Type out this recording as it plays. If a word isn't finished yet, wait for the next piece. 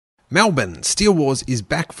Melbourne, Steele Wars is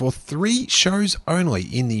back for 3 shows only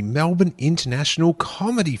in the Melbourne International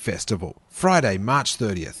Comedy Festival. Friday, March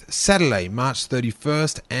 30th, Saturday, March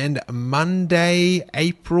 31st, and Monday,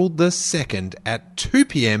 April the 2nd at 2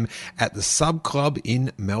 p.m. at the Sub Club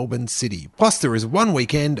in Melbourne City. Plus, there is one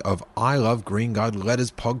weekend of I Love Green Guide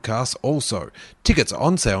Letters podcast also. Tickets are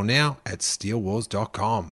on sale now at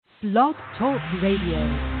steelewars.com. Blog Talk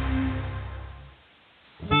Radio.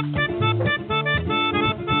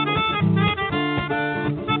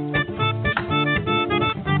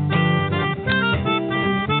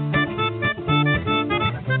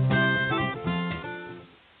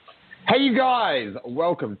 Hey you guys,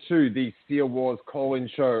 welcome to the Steele Wars call-in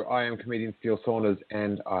show. I am comedian Steele Saunders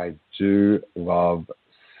and I do love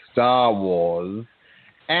Star Wars.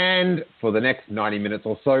 And for the next 90 minutes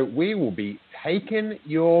or so, we will be taking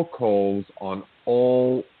your calls on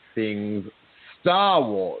all things Star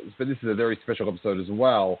Wars. But this is a very special episode as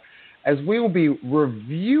well, as we will be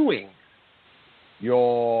reviewing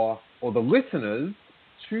the listeners'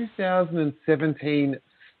 2017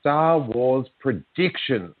 Star Wars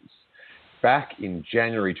predictions. Back in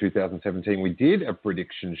January 2017, we did a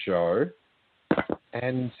prediction show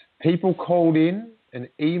and people called in and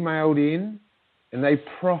emailed in and they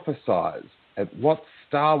prophesized at what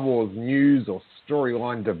Star Wars news or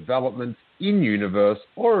storyline developments in universe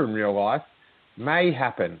or in real life may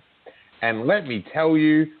happen. And let me tell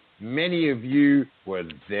you, many of you were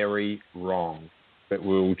very wrong. But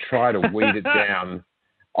we'll try to weed it down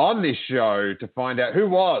on this show to find out who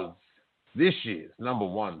was this year's number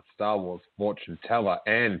one Star Wars fortune teller.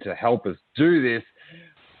 And to help us do this,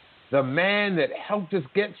 the man that helped us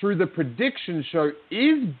get through the prediction show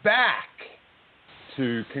is back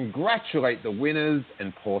to congratulate the winners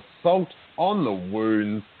and pour salt on the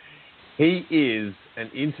wounds. He is an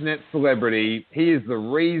internet celebrity. He is the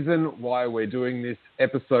reason why we're doing this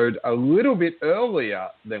episode a little bit earlier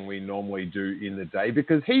than we normally do in the day,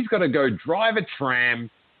 because he's got to go drive a tram.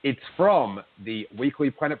 It's from the Weekly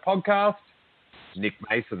Planet podcast, Nick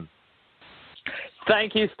Mason.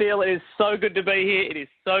 Thank you, Steele. It is so good to be here. It is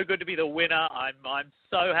so good to be the winner. I'm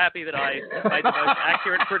so happy that I made the most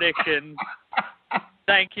accurate predictions.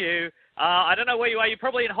 Thank you. I don't know where you are. You're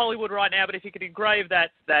probably in Hollywood right now, but if you could engrave that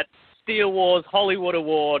Steele Wars Hollywood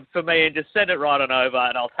Award for me and just send it right on over,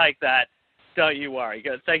 and I'll take that. Don't you worry.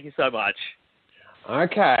 Thank you so much.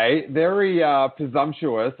 Okay, very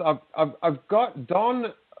presumptuous. I've got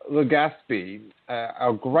Don Legaspi,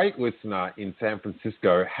 our great listener in San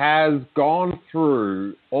Francisco, has gone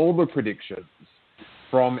through all the predictions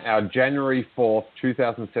from our January 4th,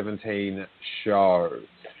 2017 show.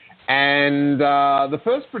 And the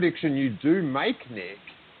first prediction you do make, Nick,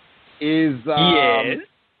 is yes.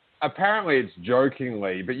 Apparently it's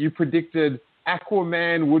jokingly, but you predicted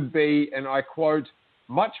Aquaman would be, and I quote,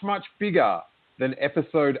 much, much bigger than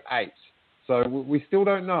episode 8. So we still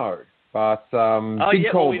don't know. But we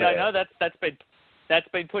don't know. That's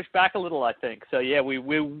been pushed back a little, I think. So yeah, we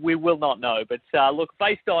will not know. But look,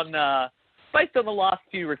 based on the last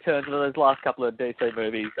few returns of those last couple of DC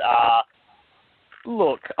movies,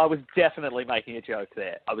 look, I was definitely making a joke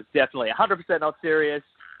there. I was definitely 100% not serious.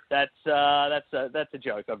 That's a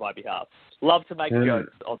joke on my behalf. Love to make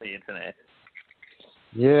jokes on the internet.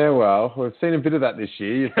 Yeah, well, we've seen a bit of that this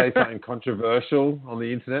year. You say something controversial on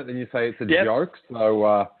the internet, then you say it's a joke.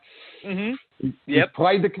 So he's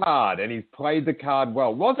played the card, and he's played the card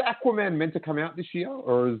well. Was Aquaman meant to come out this year,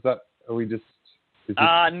 or is that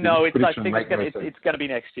no? I think it's going to be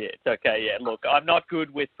next year. It's okay. Yeah, look, I'm not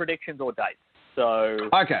good with predictions or dates. So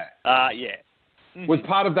okay. Yeah. Mm-hmm. Was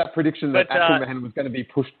part of that prediction that Aquaman was going to be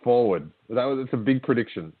pushed forward? It's a big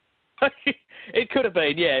prediction. It could have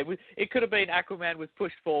been, yeah. It could have been Aquaman was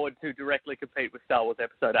pushed forward to directly compete with Star Wars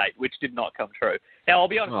Episode 8, which did not come true. Now, I'll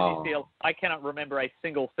be honest with you, Steele, I cannot remember a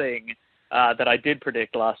single thing that I did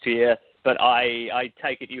predict last year, but I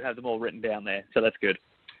take it you have them all written down there, so that's good.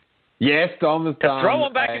 Yes, Dom has done. Throw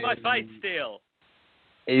them back in my face, Steele.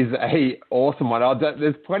 Is a awesome one.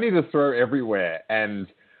 There's plenty to throw everywhere, and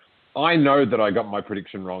I know that I got my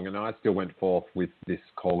prediction wrong, and I still went forth with this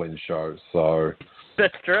call-in show. So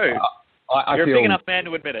that's true. You're a big enough man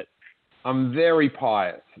to admit it. I'm very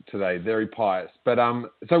pious today, very pious. But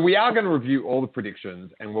so we are going to review all the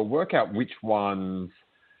predictions, and we'll work out which ones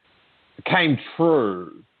came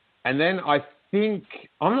true. And then I'm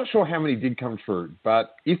not sure how many did come true,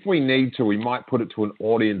 but if we need to, we might put it to an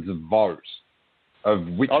audience vote of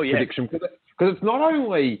which prediction. Because it's not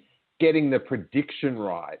only getting the prediction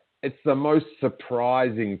right, it's the most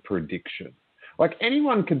surprising prediction. Like,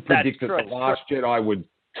 anyone can predict that The Last Jedi would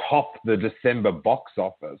top the December box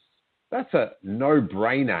office. That's a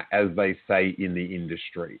no-brainer, as they say in the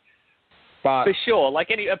industry. But For sure. Like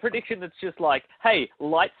a prediction that's just like, hey,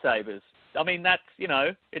 lightsabers. I mean, that's,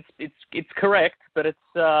 it's correct, but it's,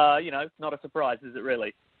 not a surprise, is it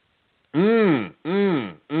really?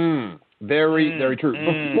 Very, very true.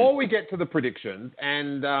 Before we get to the predictions,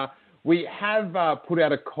 and we have put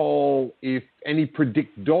out a call if any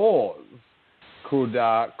predictors could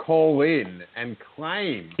call in and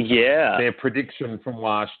claim their prediction from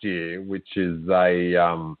last year, which is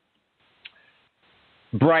a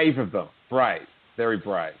brave of them. Brave. Very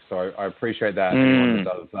brave. So I appreciate that, anyone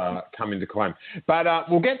that does come into claim. But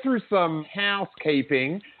we'll get through some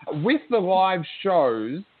housekeeping. With the live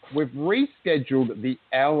shows, we've rescheduled the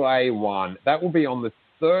LA one. That will be on the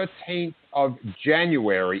 13th of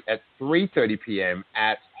January at 3:30 p.m.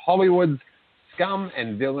 at Hollywood's Scum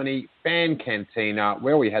and Villainy Fan Cantina,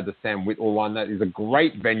 where we had the Sam Whitwell one. That is a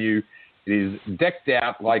great venue. It is decked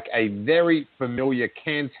out like a very familiar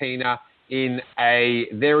cantina in a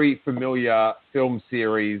very familiar film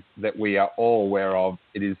series that we are all aware of.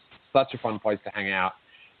 It is such a fun place to hang out.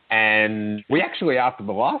 And we actually, after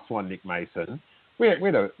the last one, Nick Mason, we had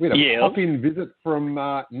a pop-in visit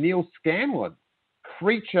from Neil Scanlon,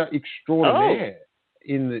 creature extraordinaire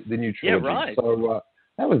in the new trilogy. Yeah, right. So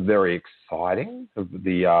that was very exciting.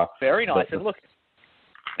 Very nice. And look,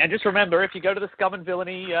 and just remember, if you go to the Scum and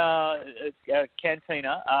Villainy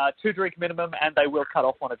cantina, 2 drink minimum, and they will cut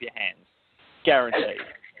off one of your hands. Guaranteed.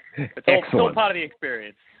 It's all part of the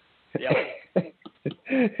experience. Yep.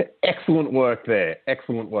 Excellent work there.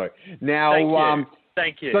 Excellent work. Now,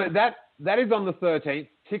 Thank you. So that is on the 13th.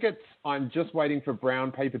 Tickets, I'm just waiting for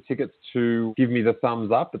brown paper tickets to give me the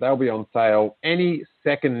thumbs up, but they'll be on sale any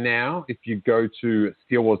second now if you go to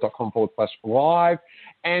steelwars.com/live.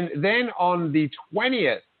 And then on the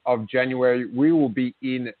 20th of January, we will be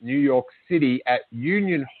in New York City at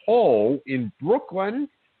Union Hall in Brooklyn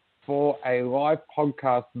for a live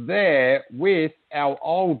podcast there with our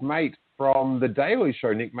old mate from The Daily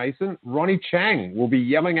Show, Nick Mason. Ronnie Chang will be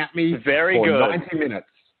yelling at me for 90 minutes.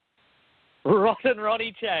 Rotten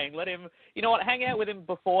Ronnie Chang. Let him, hang out with him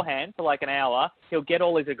beforehand for like an hour. He'll get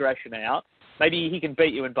all his aggression out. Maybe he can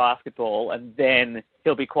beat you in basketball, and then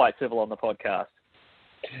he'll be quite civil on the podcast.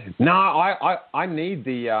 No, I need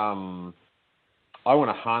I want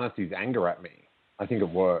to harness his anger at me. I think it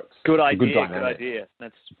works. Good idea.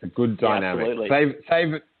 That's a good dynamic. Absolutely.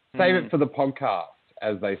 Save it for the podcast,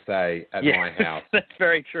 as they say at my house. That's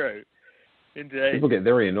very true. Indeed. People get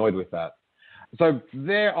very annoyed with that. So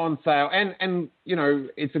they're on sale, and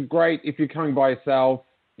it's a great, if you're coming by yourself,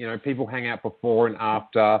 people hang out before and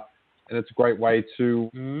after, and it's a great way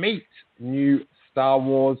to meet new Star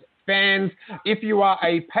Wars fans. If you are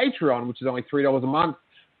a Patreon, which is only $3 a month,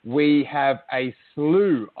 we have a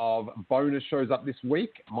slew of bonus shows up this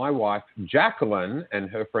week. My wife, Jacqueline, and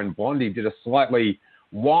her friend Blondie did a slightly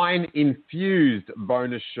wine-infused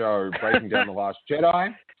bonus show breaking down The Last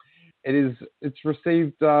Jedi. It's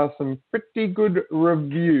received some pretty good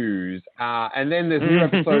reviews. And then there's a new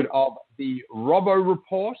episode of the Robbo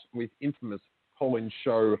Report with infamous Colin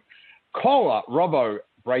Show caller Robbo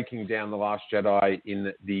breaking down The Last Jedi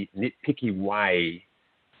in the nitpicky way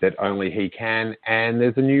that only he can. And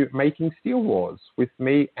there's a new Making Steel Wars with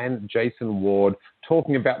me and Jason Ward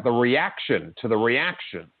talking about the reaction to the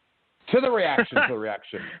reaction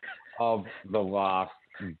of The Last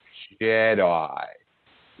Jedi.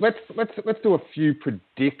 Let's do a few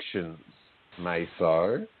predictions,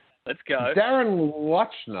 Meso. Let's go. Darren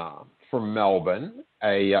Lochner from Melbourne,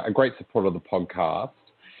 a great supporter of the podcast,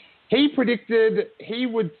 he predicted he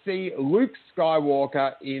would see Luke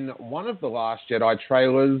Skywalker in one of the Last Jedi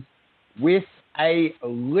trailers with a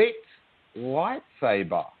lit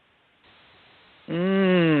lightsaber.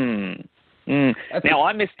 Now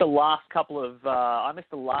I missed the last couple of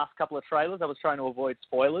trailers. I was trying to avoid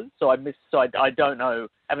spoilers, so I missed. So I don't know.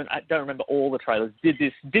 I don't remember all the trailers. Did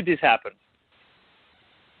this happen?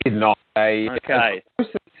 Did not. Okay.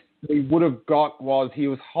 We would have got was he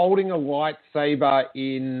was holding a lightsaber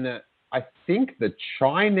in, I think, the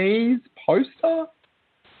Chinese poster,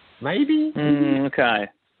 maybe. Okay.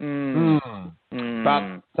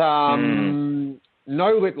 But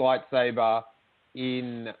no lit lightsaber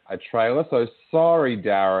in a trailer. So sorry,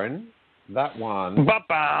 Darren. That one.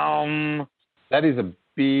 Ba-bam. That is a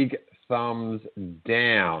big thumbs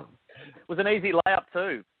down. It was an easy layup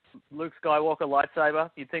too. Luke Skywalker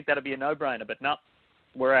lightsaber. You'd think that'd be a no-brainer, but no,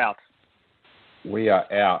 we're out. We are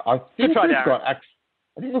out. I think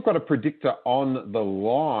we've got a predictor on the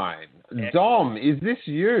line. Excellent. Dom, is this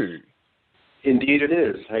you? Indeed it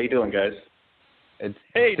is. How you doing, guys? It's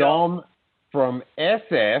Dom from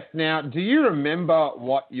SF. Now, do you remember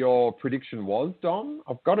what your prediction was, Dom?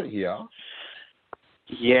 I've got it here.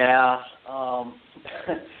 Yeah.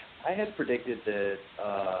 I had predicted that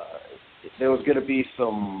there was going to be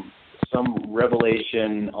some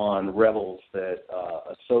revelation on Rebels that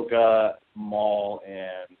Ahsoka, Maul,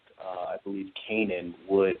 and I believe Kanan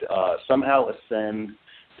would somehow ascend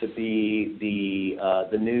to be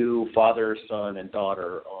the new father, son, and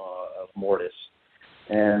daughter of Mortis.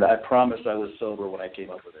 And I promised I was sober when I came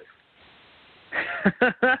up with it.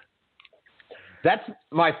 That's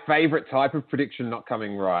my favorite type of prediction not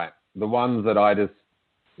coming right. The ones that I just,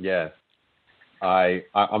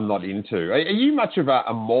 I'm not into. Are you much of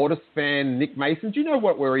a Mortis fan, Nick Mason? Do you know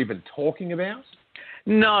what we're even talking about?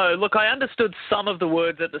 No, look, I understood some of the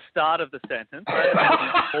words at the start of the sentence.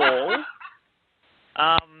 All.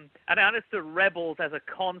 And I understood Rebels as a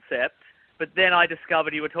concept, but then I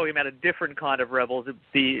discovered you were talking about a different kind of Rebels,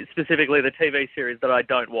 specifically the TV series that I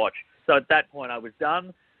don't watch. So at that point I was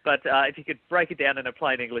done. But if you could break it down in a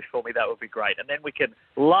plain English for me, that would be great. And then we can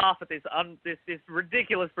laugh at this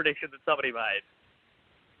ridiculous prediction that somebody made.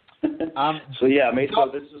 So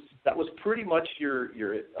that was pretty much your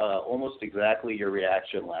almost exactly your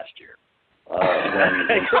reaction last year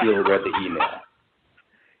when Steele read the email.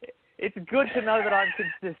 It's good to know that I'm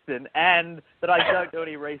consistent and that I don't do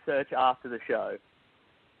any research after the show.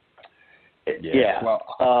 Yeah. Well,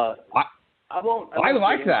 I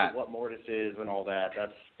like that. What Mortis is and all that.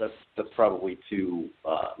 That's probably too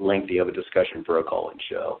lengthy of a discussion for a call-in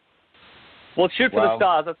show. Well, shoot for the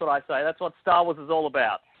stars. That's what I say. That's what Star Wars is all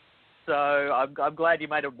about. So I'm glad you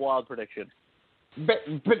made a wild prediction. But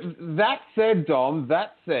that said, Dom,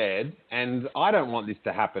 and I don't want this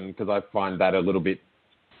to happen because I find that a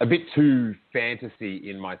bit too fantasy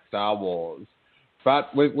in my Star Wars. But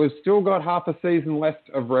we've still got half a season left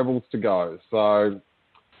of Rebels to go. So,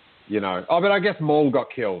 but I guess Maul got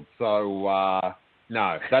killed. So,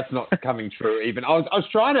 no, that's not coming true even. I was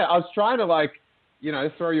trying to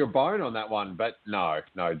throw you a bone on that one. But no,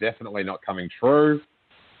 definitely not coming true.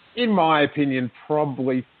 In my opinion,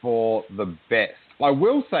 probably for the best. I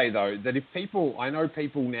will say, though, that I know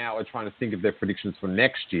people now are trying to think of their predictions for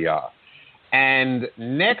next year. And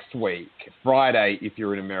next week, Friday, if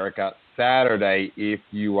you're in America, Saturday, if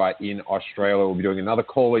you are in Australia, we'll be doing another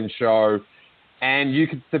call-in show. And you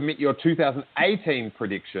can submit your 2018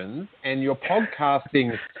 predictions. And your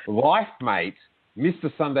podcasting life mate,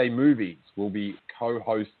 Mr. Sunday Movies, will be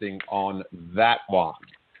co-hosting on that one.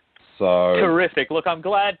 So terrific. Look, I'm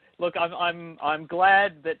glad. Look, I'm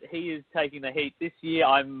glad that he is taking the heat this year.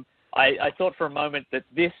 I thought for a moment that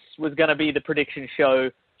this was going to be the prediction show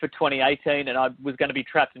for 2018, and I was going to be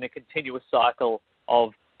trapped in a continuous cycle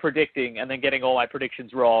of predicting and then getting all my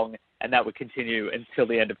predictions wrong, and that would continue until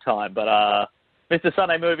the end of time. But Mr.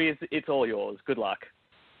 Sunday Movies, it's all yours. Good luck.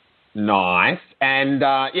 Nice. And,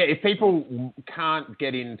 if people can't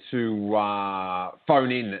get into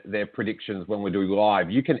phone in their predictions when we're doing live,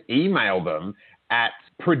 you can email them at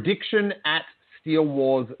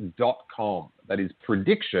prediction@steelwars.com. That is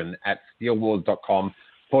prediction@steelwars.com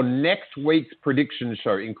for next week's prediction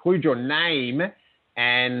show. Include your name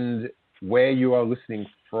and where you are listening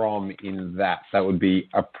from in that. That would be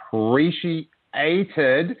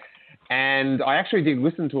appreciated. And I actually did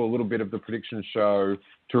listen to a little bit of the prediction show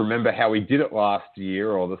to remember how we did it last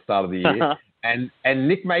year or the start of the year. And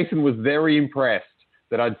Nick Mason was very impressed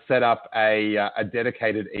that I'd set up a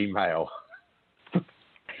dedicated email.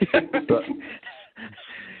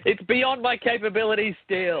 It's beyond my capabilities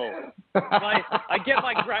still. I get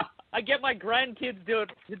my grandkids to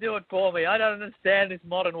do it for me. I don't understand this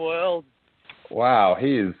modern world. Wow,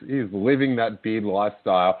 he is living that beard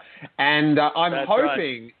lifestyle, and I'm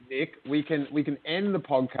hoping, right, Nick, we can end the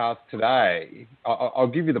podcast today. I'll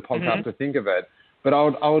give you the podcast to think of it, but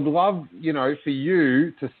I would love for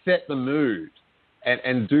you to set the mood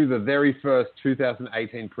and do the very first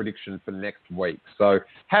 2018 prediction for next week. So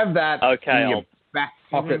have that in your back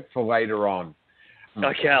pocket for later on.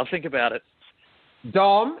 Okay, I'll think about it.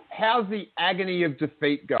 Dom, how's the agony of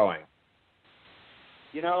defeat going?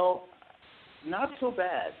 Not so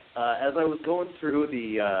bad. As I was going through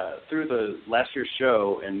the last year's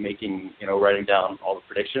show and writing down all the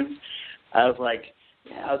predictions, I was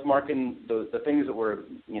marking the things that were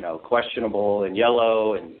questionable in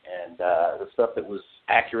yellow and the stuff that was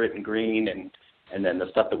accurate in green and then the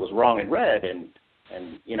stuff that was wrong in red and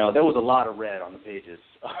there was a lot of red on the pages.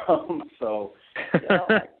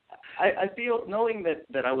 I feel knowing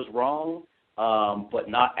that I was wrong. But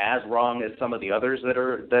not as wrong as some of the others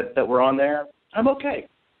that were on there. I'm okay.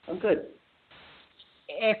 I'm good.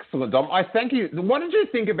 Excellent, Dom. I thank you. What did you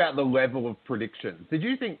think about the level of predictions? Did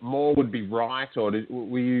you think more would be right, or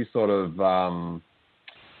were you sort of?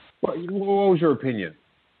 What was your opinion?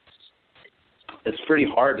 it's pretty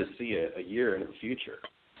hard to see a year into the future.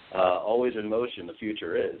 Always in motion, the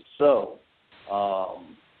future is. So,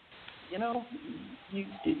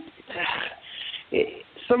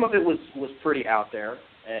 some of it was pretty out there,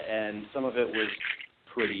 and some of it was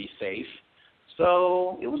pretty safe.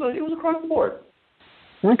 So it was across the board.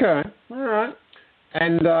 Okay, all right.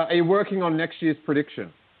 And are you working on next year's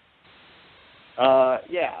prediction?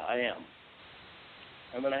 Yeah, I am.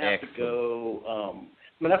 I'm gonna have to go. I'm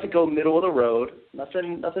gonna have to go middle of the road.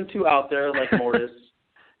 Nothing too out there like Mortis.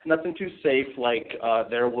 Nothing too safe like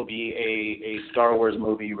there will be a Star Wars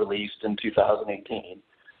movie released in 2018.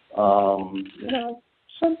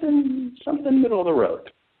 Something middle of the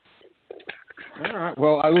road. All right.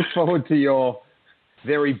 Well, I look forward to your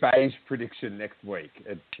very beige prediction next week.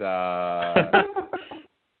 It's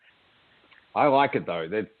I like it though.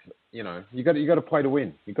 That's you got to play to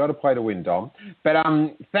win. You got to play to win, Dom. But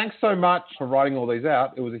thanks so much for writing all these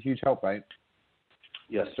out. It was a huge help, mate.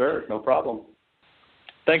 Yes, sir. No problem.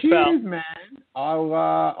 Thanks, Cheers, pal. man.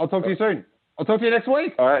 I'll talk to you soon. I'll talk to you next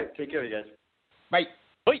week. All right. Take care, you guys. Bye.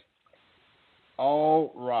 Bye.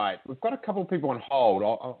 All right. We've got a couple of people on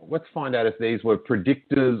hold. Let's find out if these were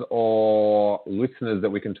predictors or listeners that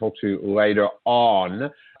we can talk to later on.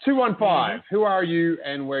 215, who are you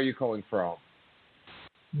and where are you calling from?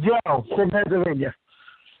 Joe, from Pennsylvania.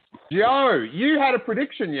 Joe, you had a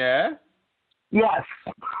prediction, yeah? Yes.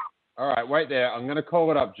 All right, wait there. I'm going to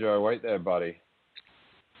call it up, Joe. Wait there, buddy.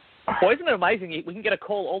 Boy, isn't it amazing? We can get a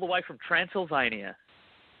call all the way from Transylvania.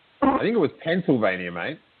 I think it was Pennsylvania,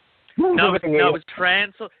 mate. No, it was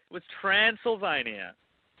Transylvania.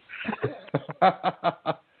 All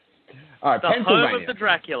right, The Pennsylvania. home of the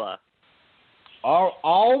Dracula.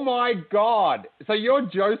 Oh my God. So you're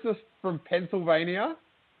Joseph from Pennsylvania?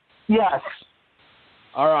 Yes.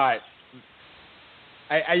 All right.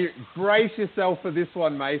 You brace yourself for this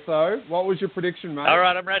one, Meso. What was your prediction, mate? All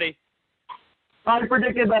right, I'm ready. I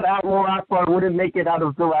predicted that Admiral Akbar wouldn't make it out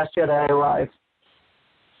of The Last Jedi alive.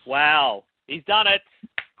 Wow, he's done it.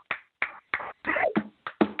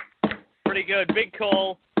 Pretty good. Big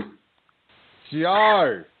call.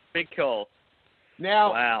 Joe. Big call.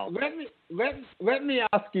 Now, Wow. let me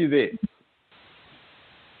ask you this.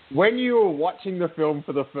 When you were watching the film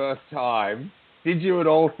for the first time, did you at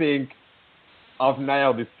all think, I've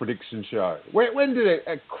nailed this prediction show? When did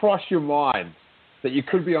it cross your mind that you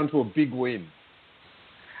could be onto a big win?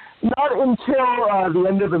 Not until the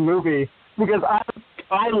end of the movie, because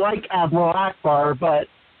I like Admiral Akbar, but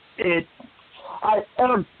Eric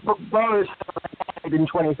Burris died in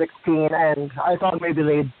 2016, and I thought maybe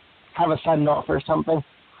they'd have a send-off or something.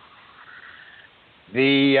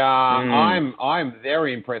 I'm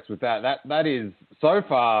very impressed with that. That is so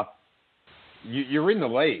far. You're in the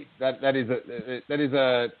lead. That is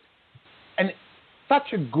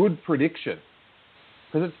such a good prediction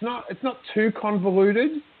because it's not too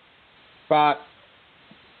convoluted, but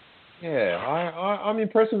yeah, I'm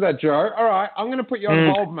impressed with that, Joe. All right, I'm going to put you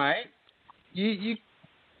on hold, mate.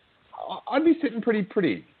 I'd be sitting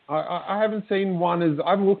pretty. I haven't seen one I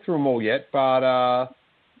haven't looked through them all yet, but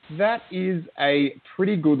that is a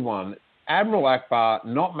pretty good one. Admiral Akbar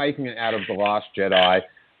not making it out of The Last Jedi.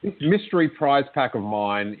 This mystery prize pack of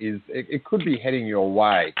mine it could be heading your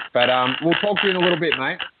way. But we'll talk to you in a little bit,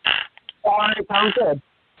 mate. All right, sounds good.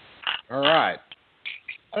 All right.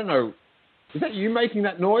 I don't know. Is that you making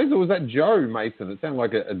that noise or was that Joe Mason? It sounded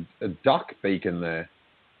like a duck beacon there.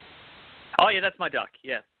 Oh yeah, that's my duck.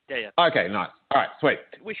 Yeah. Okay, nice. All right, sweet.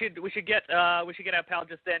 We should get our pal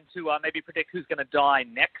just then to maybe predict who's going to die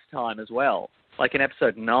next time as well. Like in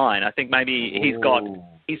episode 9, I think maybe he's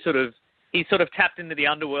sort of tapped into the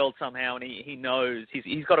underworld somehow, and he knows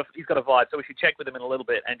he's got a vibe. So we should check with him in a little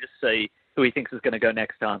bit and just see who he thinks is going to go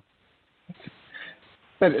next time.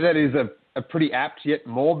 That is a pretty apt yet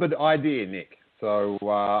morbid idea, Nick. So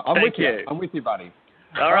I'm with you. I'm with you, buddy.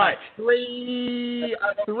 All right.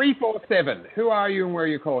 347. Who are you and where are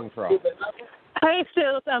you calling from? Hey,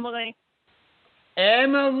 Stu, it's Emily.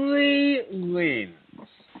 Emily Lynn.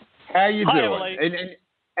 How you Hi, doing? Emily.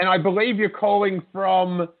 And I believe you're calling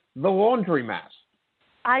from the laundromat.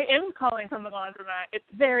 I am calling from the laundromat. It's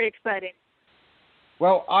very exciting.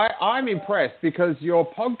 Well, I'm impressed because your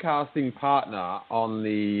podcasting partner on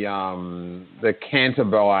the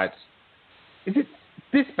Canterbury, is it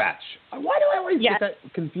Dispatch? Why do I always get that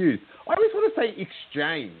confused? I always want to say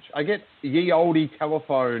Exchange. I get ye olde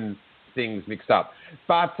telephone things mixed up.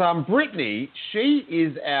 But Brittany, she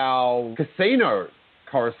is our casino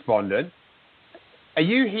correspondent. Are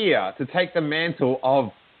you here to take the mantle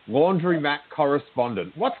of laundromat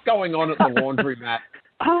correspondent? What's going on at the laundromat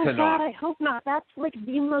Oh, tonight. God, I hope not. That's like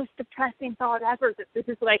the most depressing thought ever. That this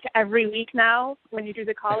is like every week now when you do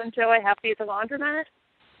the call-in show, I have to be at the laundromat.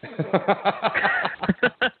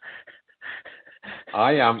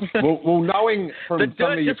 I well, knowing from The some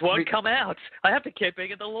dirt of your just won't come out. I have to keep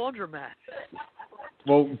being at the laundromat.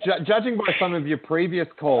 Well, judging by some of your previous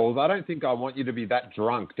calls, I don't think I want you to be that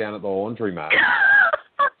drunk down at the laundromat.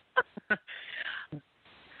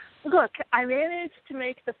 Look, I managed to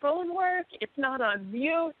make the phone work. It's not on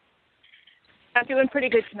mute. I'm doing pretty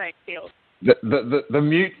good tonight, Steele. The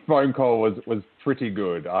mute phone call was pretty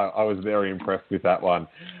good. I was very impressed with that one.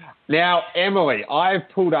 Now, Emily, I've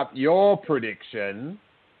pulled up your prediction.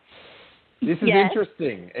 This is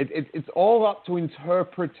interesting. It's all up to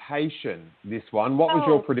interpretation, this one. What was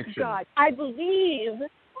your prediction? God. I believe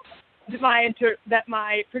that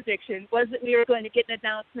my prediction was that we were going to get an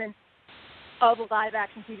announcement of a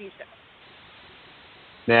live-action TV show.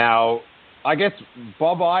 Now, I guess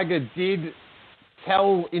Bob Iger did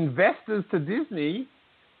tell investors to Disney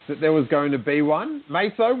that there was going to be one.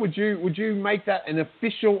 Meso, would you make that an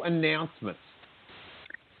official announcement?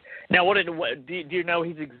 Now, do you know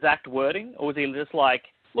his exact wording, or was he just like,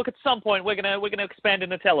 "Look, at some point we're gonna expand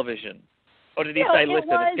into television," or did he say, "Listen,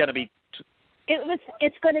 it's going to be"?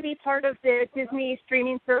 It's going to be part of the Disney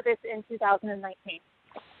streaming service in 2019.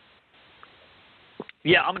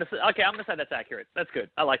 Yeah, I'm gonna say that's accurate. That's good.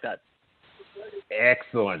 I like that.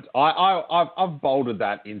 Excellent. I've bolded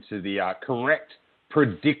that into the correct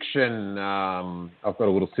prediction. I've got a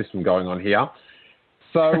little system going on here.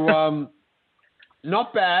 So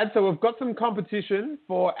not bad. So we've got some competition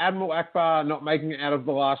for Admiral Akbar not making it out of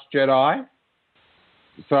The Last Jedi.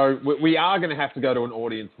 So we are going to have to go to an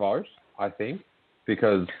audience vote, I think,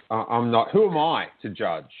 because I'm not. Who am I to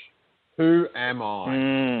judge? Who am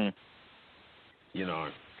I? You know,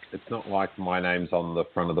 it's not like my name's on the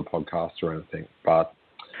front of the podcast or anything. But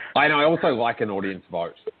I also like an audience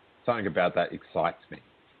vote. Something about that excites me.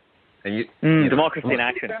 And you know, democracy in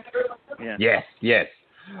action. Yeah. Yes.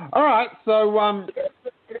 All right, so I'm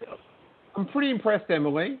pretty impressed,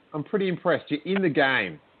 Emily. I'm pretty impressed. You're in the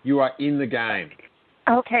game. You are in the game.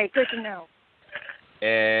 Okay, good to know.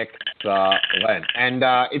 Excellent. And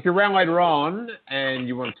if you're around later on and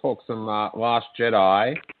you want to talk some Last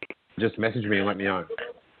Jedi, just message me and let me know.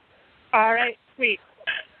 All right, sweet.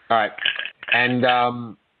 All right. And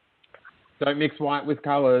don't mix white with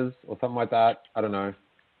colours or something like that. I don't know.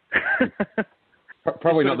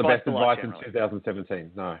 Probably not the best advice in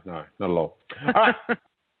 2017. No, not at all. All right.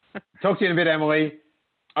 Talk to you in a bit, Emily.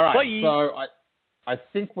 All right. Bye. So I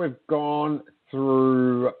think we've gone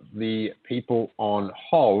through the people on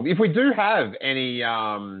hold. If we do have any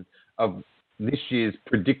of this year's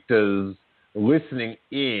predictors listening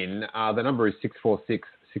in, the number is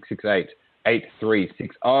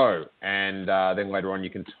 646-668-8360. And then later on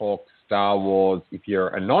you can talk Star Wars. If you're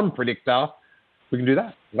a non-predictor, we can do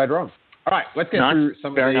that later on. All right, let's get through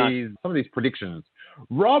some of these predictions.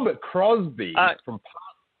 Rob Crosby from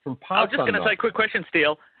Parts I was just going to say, quick question,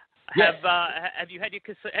 Steele. Yes. Have you had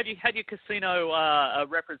your casino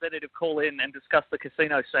representative call in and discuss the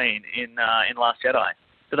casino scene in Last Jedi?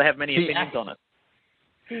 Do they have many opinions on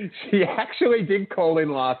it? She actually did call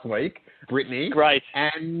in last week, Brittany. Great.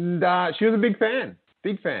 And she was a big fan.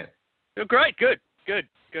 Big fan. Great. Good.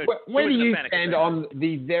 Where do you stand on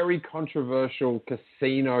the very controversial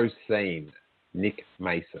casino scene, Nick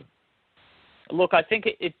Mason? Look, I think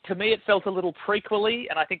to me it felt a little prequely,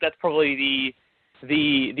 and I think that's probably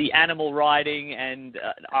the animal riding. And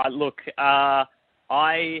I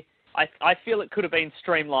feel it could have been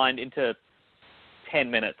streamlined into 10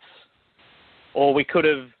 minutes, or we could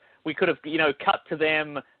have cut to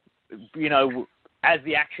them, as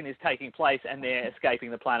the action is taking place and they're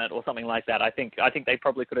escaping the planet or something like that. I think they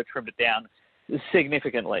probably could have trimmed it down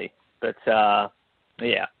significantly. But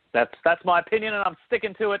yeah, that's my opinion, and I'm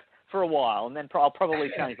sticking to it for a while, and then I'll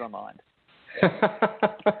probably change my mind.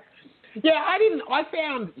 Yeah,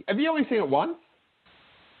 have you only seen it once?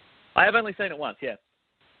 I have only seen it once, yeah.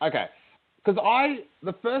 Okay. Because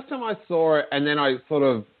the first time I saw it, and then I sort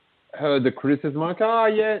of heard the criticism, like,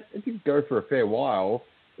 it did go for a fair while.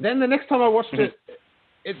 Then the next time I watched it,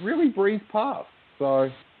 it really breezed past. So,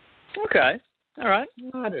 okay, all right.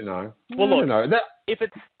 I don't know. Well, I don't know. If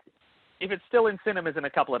it's still in cinemas in a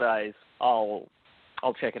couple of days, I'll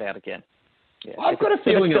check it out again. Yeah. I've got a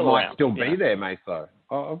feeling it might still be there, Meso.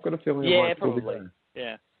 I've got a feeling it might still be there.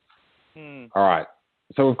 Yeah. All right.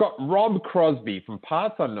 So we've got Rob Crosby from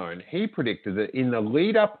Parts Unknown. He predicted that in the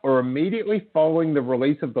lead up or immediately following the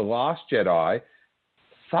release of The Last Jedi,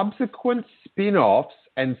 subsequent spin-offs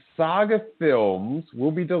and saga films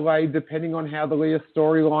will be delayed depending on how the Leia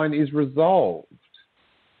storyline is resolved.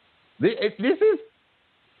 It's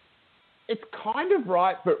kind of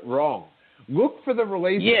right but wrong. Look for the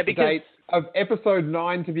release date of episode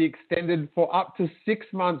 9 to be extended for up to 6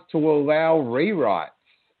 months to allow rewrites.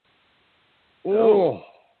 Oh.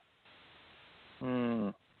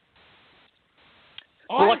 Well,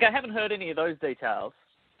 I haven't heard any of those details.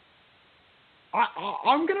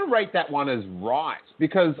 I'm going to rate that one as right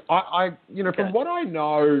because from what I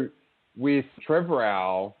know with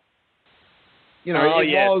Trevorrow,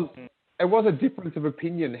 it was a difference of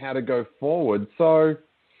opinion how to go forward. So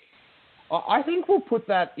I think we'll put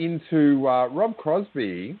that into Rob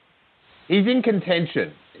Crosby. He's in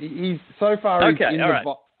contention. He's so far he's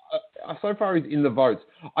in the votes.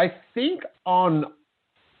 I think I'd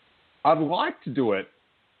like to do it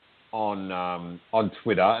on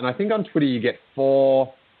Twitter, and I think on Twitter you get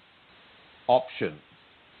 4 options.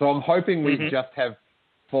 So I'm hoping we just have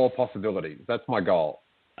 4 possibilities. That's my goal.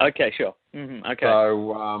 Okay, sure. Mm-hmm. Okay.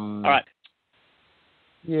 So all right.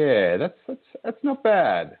 Yeah, that's not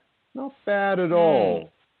bad. Not bad at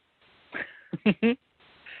all. This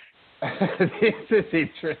is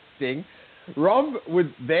interesting. Rob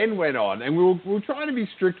went on, and we'll try to be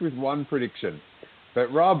strict with one prediction. But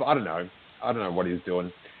Rob, I don't know what he's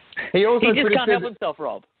doing. He just can't help himself,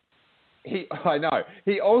 Rob. I know.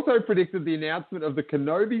 He also predicted the announcement of the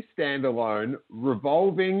Kenobi standalone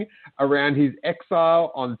revolving around his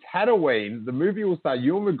exile on Tatooine. The movie will star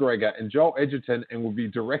Ewan McGregor and Joel Edgerton and will be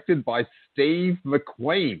directed by Steve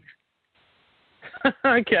McQueen.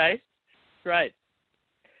 Okay, great.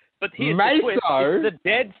 But here's the twist. It's the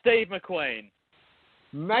dead Steve McQueen.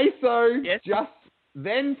 Meso just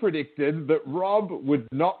then predicted that Rob would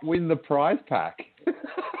not win the prize pack.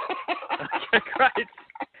 Okay, great.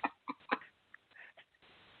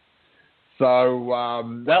 So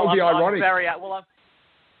that would be ironic.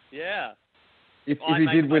 If he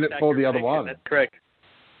did win it for the other one. That's correct.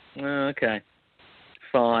 Okay.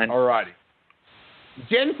 Fine. All righty.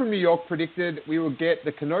 Jen from New York predicted we will get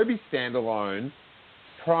the Kenobi standalone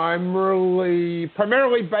primarily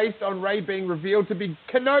based on Rey being revealed to be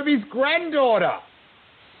Kenobi's granddaughter.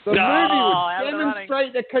 The movie would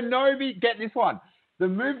demonstrate that Kenobi... Get this one. The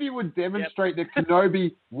movie would demonstrate that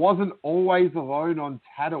Kenobi wasn't always alone on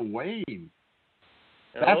Tatooine.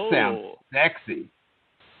 That sounds sexy.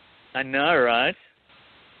 I know, right?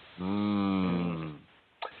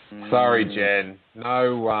 Sorry, Jen.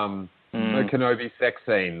 No Kenobi sex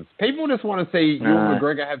scenes. People just want to see Ewan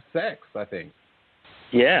McGregor have sex, I think.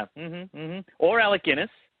 Yeah. Or Alec Guinness,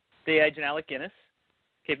 the agent Alec Guinness.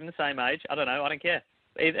 Keep him the same age. I don't know. I don't care.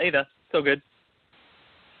 Either. It's all good.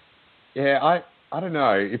 Yeah, I don't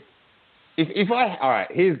know. If I... All right,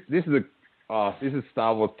 this is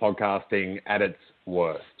Star Wars podcasting at its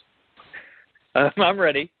worst. I'm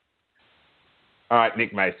ready. All right,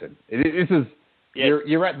 Nick Mason. This is... Yes.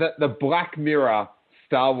 You're at the Black Mirror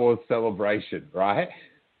Star Wars celebration, right?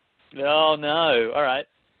 Oh, no. All right.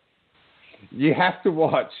 You have to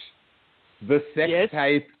watch the sex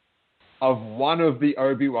tape of one of the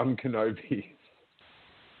Obi-Wan Kenobis.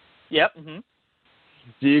 Yep. Mm-hmm.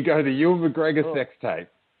 Do you go the Ewan McGregor sex tape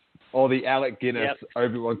or the Alec Guinness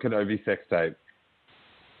Obi-Wan Kenobi sex tape?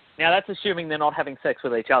 Now, that's assuming they're not having sex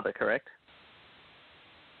with each other, correct?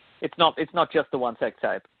 It's not just the one sex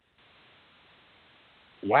tape.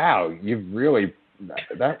 Wow, you've really...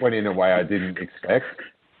 That went in a way I didn't expect.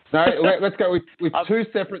 No, let's go with 2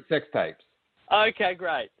 separate sex tapes. Okay,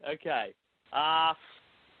 great. Okay. I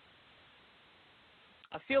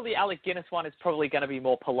feel the Alec Guinness one is probably going to be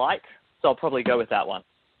more polite, so I'll probably go with that one.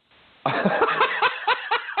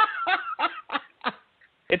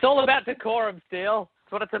 It's all about decorum, Steele.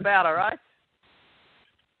 That's what it's about, all right?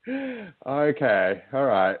 Okay, all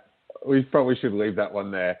right. We probably should leave that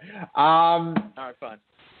one there. All right, fine.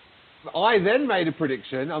 I then made a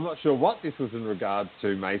prediction. I'm not sure what this was in regards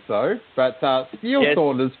to Meso, but Steele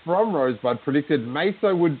Saunders from Rosebud predicted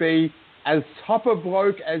Meso would be as top a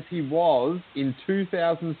bloke as he was in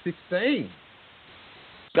 2016.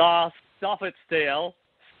 Oh, stop it, Steele.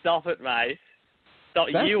 Stop it, mate. Stop.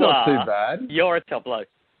 That's not too bad. You're a top bloke.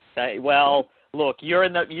 Okay, well, look, you're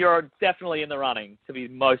definitely in the running to be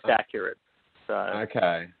most accurate. So.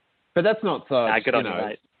 Okay, but that's not so. Good on you,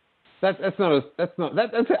 mate. That's an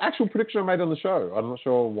actual prediction I made on the show. I'm not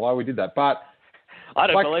sure why we did that, but I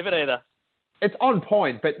don't believe it either. It's on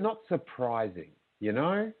point, but not surprising, you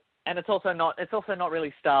know. And it's also not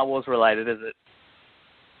really Star Wars related, is it?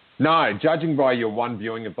 No, judging by your one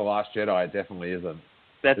viewing of The Last Jedi, it definitely isn't.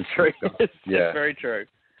 That's true. That's very true.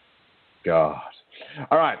 God.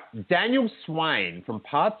 All right. Daniel Swain from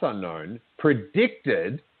Parts Unknown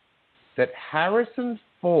predicted that Harrison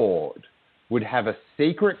Ford would have a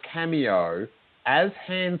secret cameo as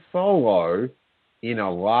Han Solo in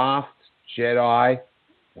a Last Jedi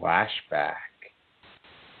flashback.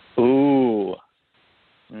 Ooh.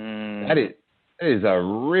 That is a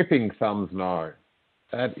ripping thumbs no.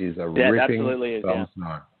 That is a ripping thumbs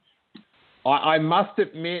no. I must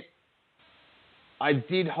admit, I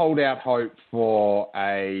did hold out hope for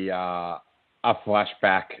a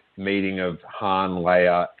flashback meeting of Han,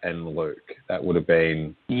 Leia, and Luke. That would have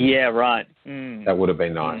been right. That would have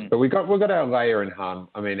been nice. But we got our Leia and our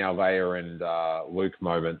Leia and Luke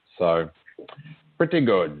moment. So pretty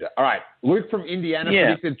good. All right, Luke from Indiana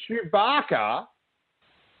predicted Chewbacca,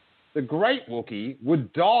 the Great Wookiee,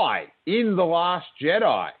 would die in The Last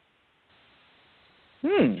Jedi.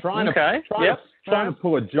 Trying to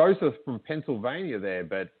pull a Joseph from Pennsylvania there,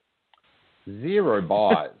 but zero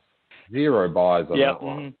buys. Zero buys on that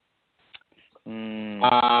one.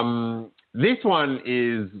 This one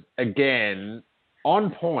is, again,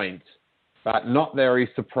 on point, but not very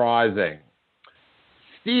surprising.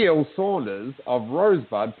 Steele Saunders of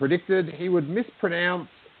Rosebud predicted he would mispronounce,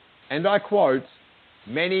 and I quote,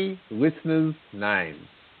 many listeners' names.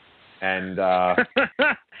 And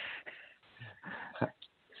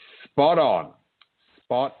spot on.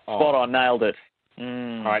 Spot on. Nailed it.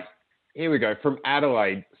 All right, here we go. From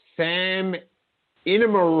Adelaide, Sam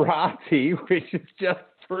Inamorati, which is just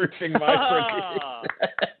proving my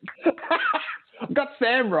prediction. I've got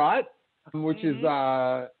Sam right, which is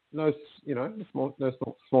no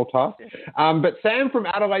small task. But Sam from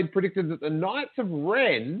Adelaide predicted that the Knights of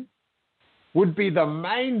Ren would be the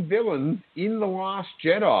main villains in The Last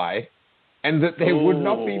Jedi, and that there would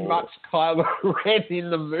not be much Kylo Ren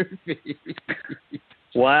in the movie.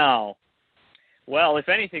 Wow. Well, if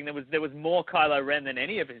anything, there was more Kylo Ren than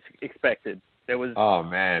any of us expected. There was. Oh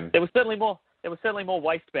man. There was certainly more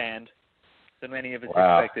waistband than any of us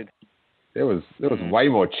expected. There was way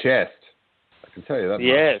more chest. I can tell you that.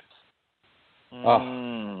 Yes.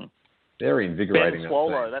 Oh, very invigorating. Ben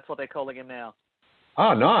Swallow. That's what they're calling him now.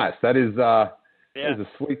 Oh, nice. That is a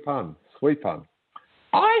sweet pun. Sweet pun.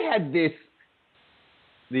 I had this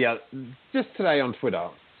just today on Twitter,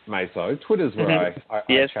 Meso. Twitter's where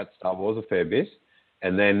I chat Star Wars a fair bit,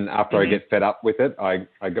 and then after I get fed up with it,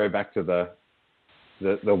 I go back to the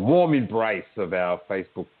warm embrace of our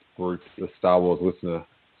Facebook group, the Star Wars Listener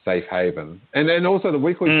Safe Haven, and then also the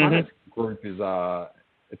Weekly Planet group is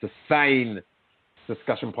it's a sane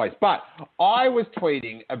discussion place. But I was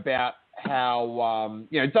tweeting about how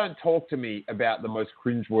don't talk to me about the most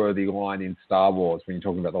cringeworthy line in Star Wars when you're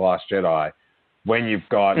talking about The Last Jedi, when you've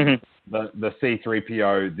got the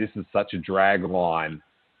C-3PO, this is such a drag line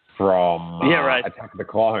from Attack of the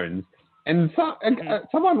Clones. And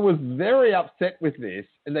someone was very upset with this,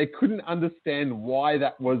 and they couldn't understand why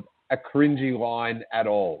that was a cringy line at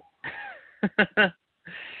all.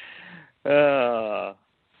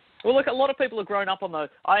 Well, look, a lot of people have grown up on those.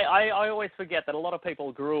 I always forget that a lot of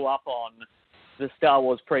people grew up on the Star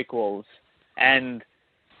Wars prequels, and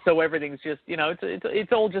so everything's just,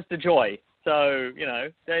 it's all just a joy. So,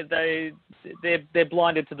 they're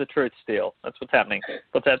blinded to the truth still. That's what's happening.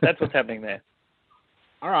 That's what's happening there.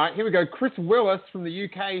 All right, here we go. Chris Willis from the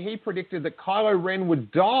UK, he predicted that Kylo Ren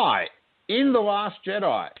would die in The Last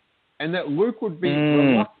Jedi, and that Luke would be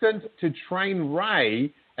reluctant to train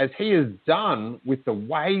Rey as he has done with the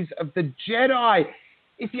ways of the Jedi.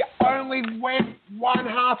 If you only went one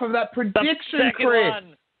half of that prediction, Chris.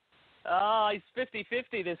 One. Oh, he's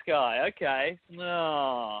 50-50, this guy. Okay.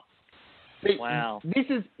 Oh. Wow. This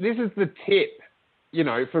is the tip,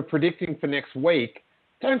 for predicting for next week.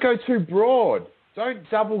 Don't go too broad. Don't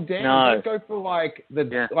double down. No. Don't go for like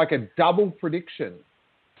a double prediction.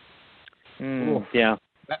 Yeah.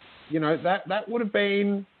 That would have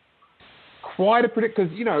been quite a prediction,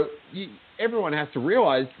 because everyone has to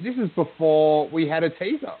realise this is before we had a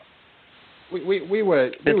teaser. We were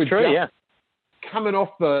just coming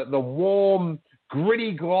off the warm,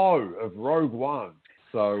 gritty glow of Rogue One.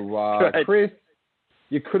 So Chris,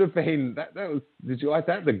 you could have been that was. Did you like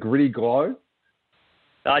that? The gritty glow.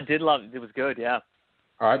 I did love it. It was good. Yeah.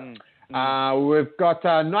 All right. We've got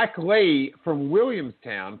Nike Lee from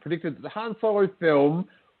Williamstown predicted that the Han Solo film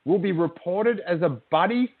will be reported as a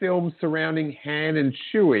buddy film surrounding Han and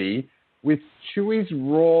Chewie, with Chewie's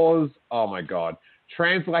roars, oh my God,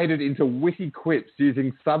 translated into witty quips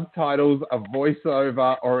using subtitles, a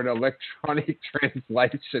voiceover, or an electronic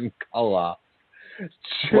translation color.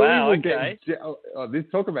 Wow, okay. This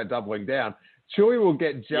talk about doubling down. Chewie will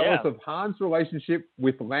get jealous of Han's relationship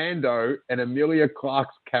with Lando and Emilia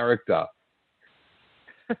Clarke's character.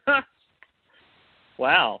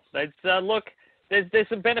 Wow. Look, there's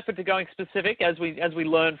some benefit to going specific, as we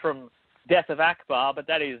learn from Death of Akbar, but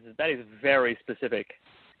that is very specific.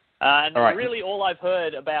 And all right. Really all I've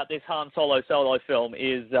heard about this Han Solo film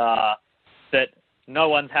is that no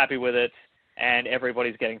one's happy with it and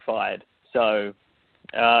everybody's getting fired. So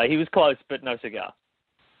he was close, but no cigar.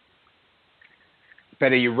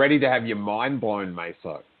 But are you ready to have your mind blown,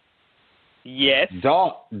 Meso? Yes.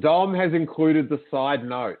 Dom has included the side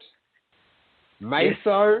note.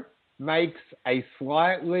 Meso makes a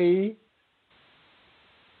slightly...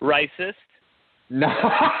 Racist? No.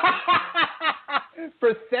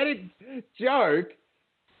 Prosthetic joke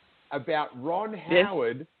about Ron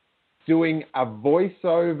Howard doing a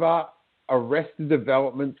voiceover Arrested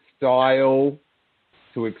Development style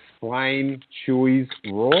to explain Chewie's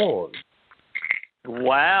roars.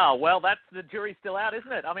 Wow. Well, the jury's still out,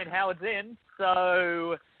 isn't it? I mean, Howard's in,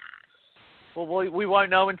 so we won't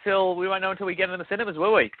know until we get into the cinemas,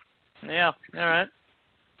 will we? Yeah. All right.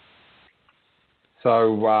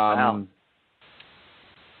 So Wow.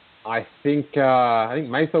 I think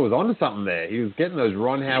Meso was onto something there. He was getting those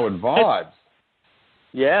Ron Howard vibes.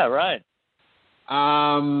 Yeah. Right.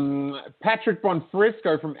 Patrick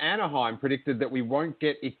Bonfrisco from Anaheim predicted that we won't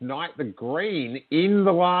get Ignite the Green in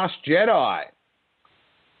The Last Jedi.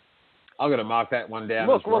 I've got to mark that one down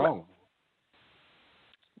as wrong.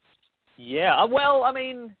 Yeah. Well, I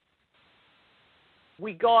mean,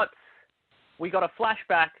 we got a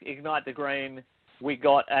flashback Ignite the Green. We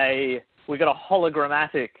got a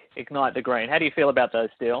hologrammatic Ignite the Green. How do you feel about those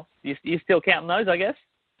still? You still counting those, I guess?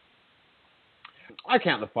 I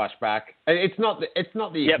count the flashback. It's not the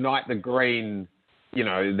Ignite the Green,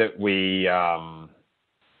 that we,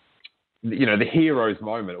 the hero's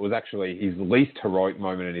moment. It was actually his least heroic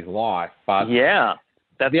moment in his life. But yeah,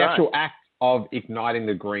 that's the right. actual act of igniting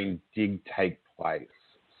the green did take place.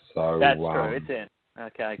 So that's true. It's in.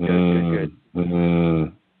 Okay, good.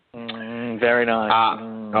 Very nice.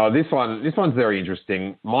 This one's very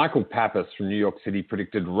interesting. Michael Pappas from New York City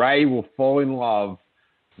predicted Rey will fall in love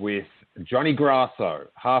with Johnny Grasso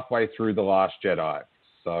halfway through The Last Jedi.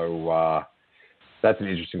 So that's an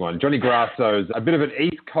interesting one. Johnny Grasso's a bit of an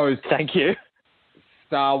East Coast Thank you.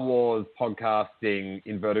 Star Wars podcasting,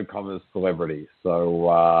 inverted commas, celebrity. So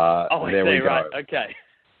there we go. Right. Okay.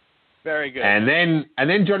 Very good. And then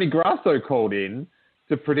Johnny Grasso called in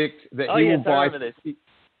to predict that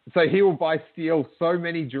he will steal so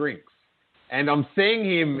many drinks. And I'm seeing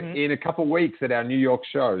him in a couple of weeks at our New York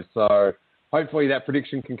show. So hopefully that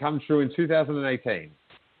prediction can come true in 2018.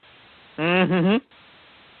 Mm-hmm.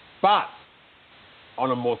 But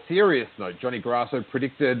on a more serious note, Johnny Grasso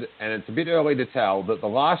predicted, and it's a bit early to tell, that The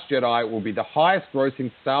Last Jedi will be the highest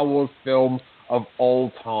grossing Star Wars film of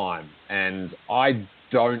all time. And I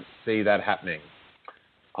don't see that happening.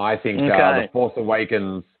 I think The Force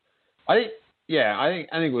Awakens, I think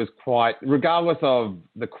it was quite, regardless of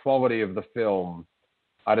the quality of the film,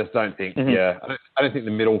 I just don't think, I don't think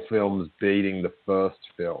the middle film's beating the first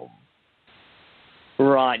film.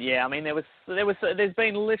 Right, yeah. I mean, there's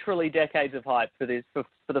been literally decades of hype for this, for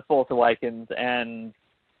The Force Awakens, and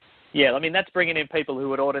yeah, I mean, that's bringing in people who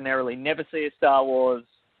would ordinarily never see a Star Wars,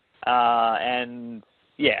 and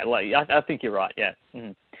yeah, like, I think you're right, yeah.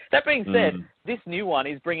 Mm-hmm. That being said, this new one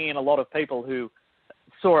is bringing in a lot of people who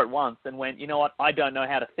saw it once and went, you know what, I don't know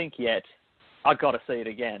how to think yet, I've got to see it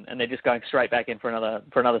again, and they're just going straight back in for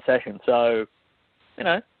another session. So,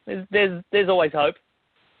 there's always hope.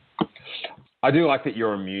 I do like that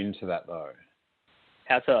you're immune to that, though.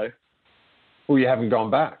 How so? Well, you haven't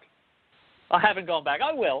gone back. I haven't gone back.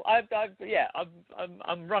 I will.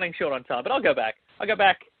 I'm running short on time, but I'll go back. I'll go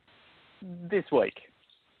back this week.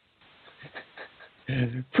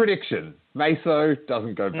 Prediction: Meso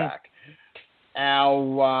doesn't go back.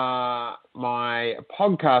 My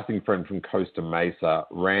podcasting friend from Costa Mesa,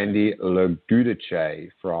 Randy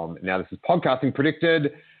Lagudice from Now This Is Podcasting,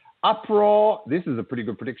 predicted uproar. This is a pretty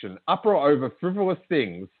good prediction. Uproar over frivolous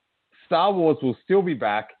things. Star Wars will still be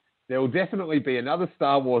back. There will definitely be another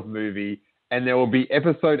Star Wars movie, and there will be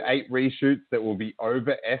Episode 8 reshoots that will be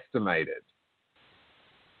overestimated.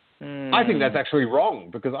 I think that's actually wrong,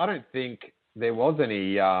 because I don't think there was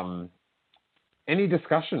any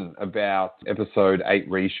discussion about Episode 8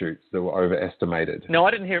 reshoots that were overestimated. No,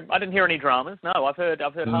 I didn't hear any dramas. No, I've heard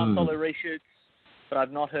Han Solo reshoots, but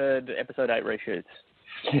I've not heard Episode 8 reshoots.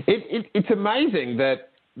 It's amazing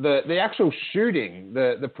that the actual shooting,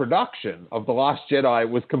 the production of The Last Jedi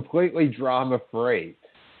was completely drama-free.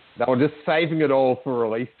 They were just saving it all for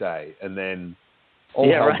release day, and then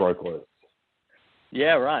all hell broke loose.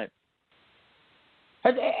 Yeah, right.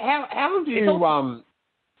 How have you...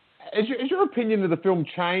 Has your opinion of the film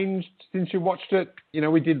changed since you watched it? You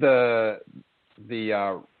know, we did the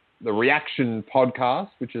the reaction podcast,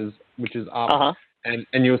 which is up, and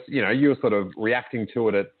you're sort of reacting to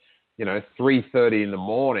it at 3:30 in the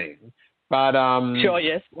morning. But sure,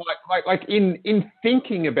 yes. Like in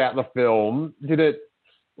thinking about the film, did it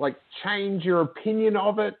like change your opinion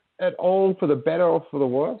of it at all for the better or for the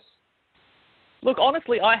worse? Look,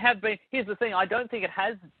 honestly, I have been. Here's the thing: I don't think it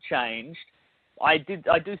has changed. I do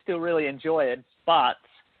still really enjoy it, but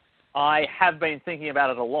I have been thinking about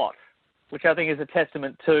it a lot, which I think is a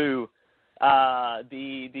testament to the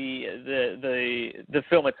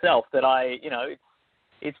film itself. That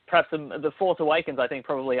it's perhaps the Force Awakens. I think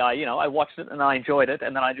probably I watched it and I enjoyed it,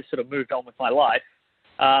 and then I just sort of moved on with my life.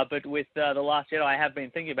 But with The Last Jedi, I have been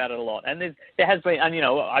thinking about it a lot, and there has been, and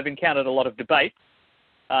I've encountered a lot of debate,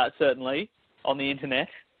 certainly on the internet.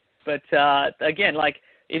 But again, like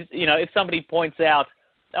if somebody points out,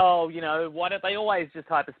 why don't they always just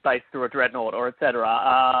hyperspace through a dreadnought or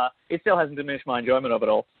etc., it still hasn't diminished my enjoyment of it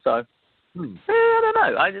all. So I don't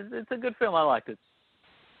know. It's a good film. I liked it.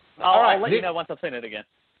 I'll let you know once I've seen it again.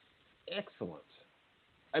 Excellent.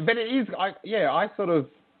 But it is. I sort of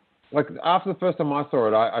like after the first time I saw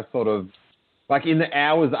it, I sort of like in the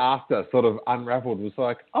hours after sort of unraveled. Was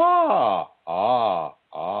like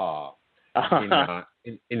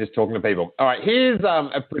in just talking to people. All right, here's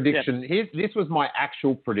a prediction. Yeah. This was my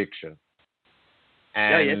actual prediction,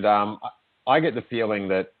 and I get the feeling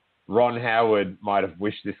that Ron Howard might have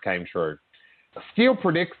wished this came true. Steele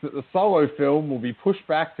predicts that the Solo film will be pushed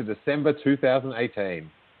back to December 2018.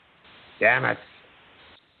 Damn it.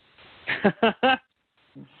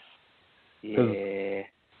 Yeah.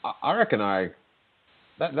 I reckon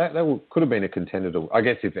that could have been a contender to. I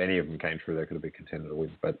guess if any of them came true, they could have been a contender to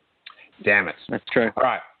win. But damn it, that's true. All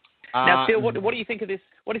right. Now, Steele, what do you think of this?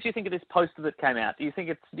 What did you think of this poster that came out? Do you think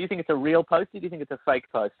it's a real poster? Do you think it's a fake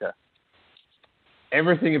poster?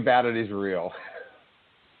 Everything about it is real.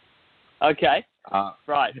 Okay.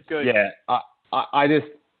 Right. Good. Yeah. I just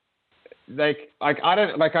I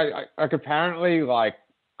don't like apparently like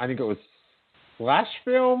I think it was Flash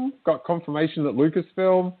Film got confirmation that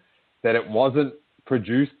Lucasfilm that it wasn't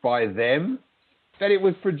produced by them, that it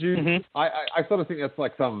was produced. Mm-hmm. I sort of think that's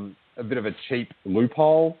like a bit of a cheap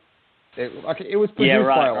loophole. It was produced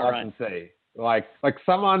by a licensee, like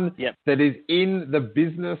someone that is in the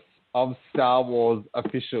business of Star Wars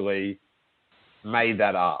officially made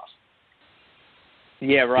that art.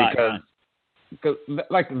 Yeah, right. Because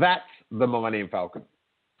like that's the Millennium Falcon.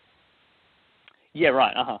 Yeah,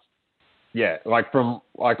 right. Yeah, like from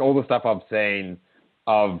like all the stuff I've seen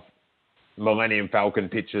of Millennium Falcon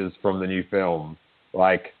pictures from the new film,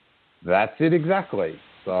 like that's it exactly.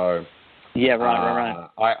 So yeah, right.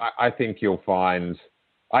 I think you'll find.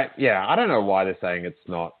 I don't know why they're saying it's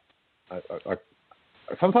not.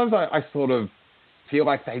 Sometimes I sort of feel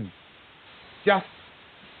like they just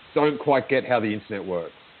don't quite get how the internet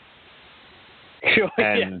works. Sure.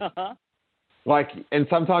 And and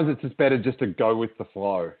sometimes it's just better just to go with the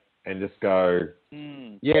flow and just go,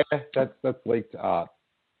 yeah, that's leaked art,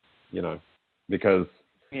 because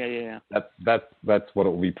that's what it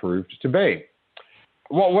will be proved to be.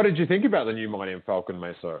 What did you think about the new Millennium Falcon,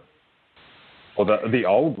 Meso? Or the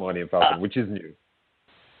old Millennium Falcon, which is new?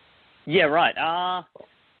 Yeah, right.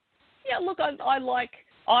 Look,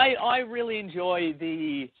 I really enjoy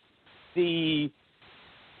the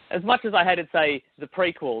as much as I hated, say, the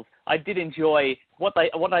prequels, I did enjoy what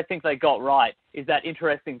I think they got right is that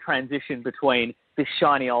interesting transition between this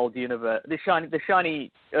shiny old universe, the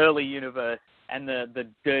shiny early universe, and the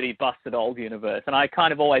dirty, busted old universe. And I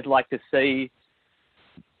kind of always like to see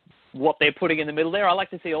what they're putting in the middle there. I like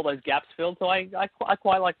to see all those gaps filled, so I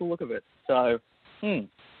quite like the look of it. So,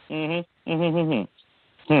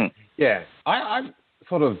 yeah, I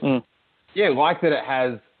sort of like that it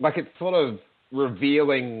has it's sort of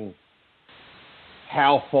revealing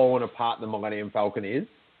how fallen apart the Millennium Falcon is.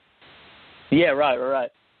 Yeah, right.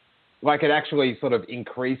 Like it actually sort of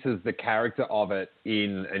increases the character of it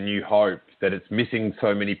in A New Hope, that it's missing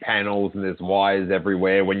so many panels and there's wires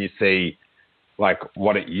everywhere when you see like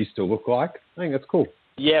what it used to look like. I think that's cool.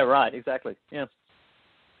 Yeah, right, exactly. Yeah.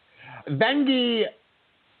 Vangi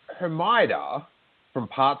Hermida from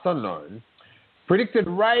Parts Unknown predicted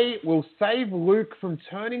Rey will save Luke from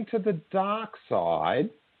turning to the dark side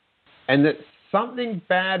and that something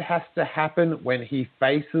bad has to happen when he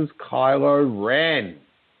faces Kylo Ren.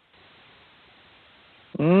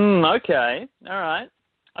 Okay. All right.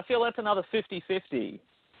 I feel that's another 50-50.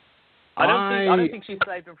 I don't think she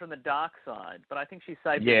saved him from the dark side, but I think she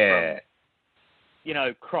saved him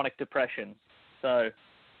from, chronic depression. So,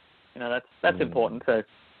 that's important too.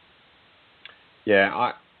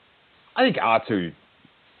 Yeah, I think R2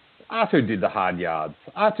 R2 did the hard yards.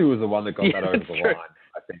 R2 was the one that got that over the line,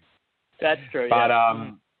 I think. That's true. But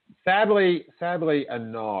yeah. sadly, a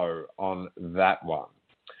no on that one.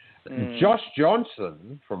 Josh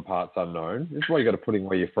Johnson from Parts Unknown, this is why you got to put in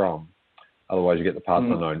where you're from, otherwise you get the Parts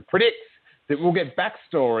Unknown, predicts that we'll get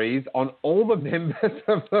backstories on all the members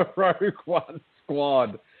of the Rogue One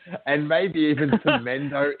squad and maybe even to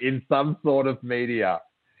Mendo in some sort of media.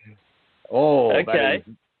 Oh, okay.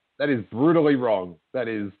 That is brutally wrong. That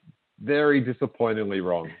is very disappointingly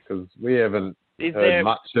wrong because we haven't heard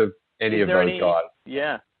much of any of those guys.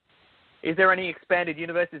 Yeah. Is there any expanded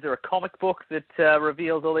universe? Is there a comic book that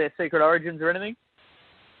reveals all their secret origins or anything?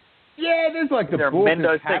 Yeah, there's like is there book.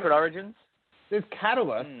 Mendo's secret origins? There's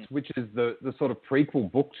Catalyst, which is the sort of prequel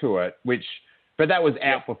book to it, but that was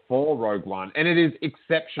out before Rogue One, and it is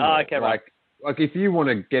exceptional. Oh, okay, like if you want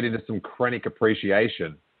to get into some Krennic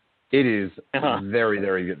appreciation, it is very,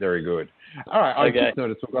 very, very good. All right, I just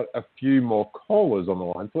noticed we've got a few more callers on the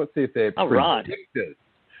line, so let's see if they're predictors.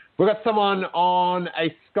 We've got someone on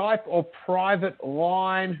a Skype or private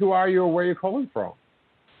line. Who are you or where are you calling from?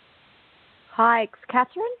 Hi, it's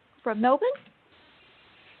Catherine from Melbourne.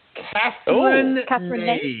 Catherine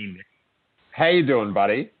Nain. How you doing,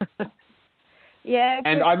 buddy? Yeah,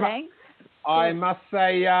 good, thanks. I must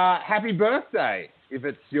say happy birthday, if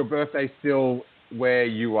it's your birthday still where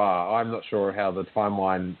you are. I'm not sure how the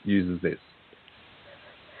timeline uses this.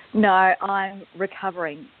 No, I'm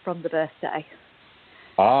recovering from the birthday.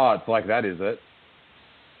 Oh, it's like that, is it?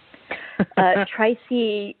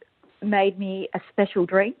 Tracy made me a special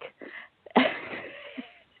drink,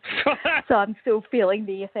 so I'm still feeling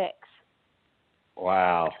the effects.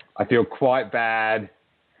 Wow. I feel quite bad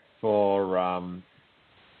for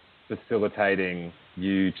facilitating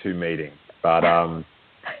you two meeting, but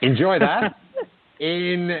enjoy that.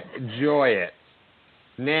 Enjoy it.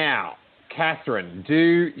 Now, Catherine,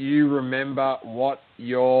 do you remember what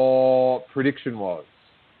your prediction was?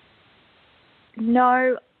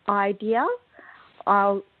 No idea.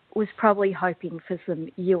 I was probably hoping for some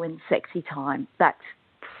Ewan sexy time. That's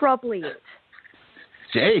probably it.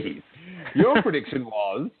 Jeez. Your prediction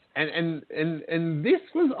was, and this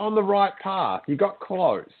was on the right path. You got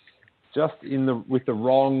close, just with the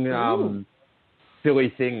wrong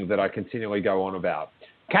silly thing that I continually go on about.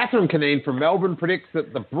 Catherine Canine from Melbourne predicts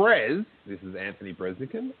that the Brez, this is Anthony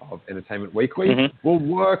Bresnikan of Entertainment Weekly, will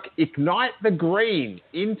work Ignite the Green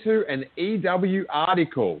into an EW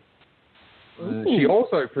article. She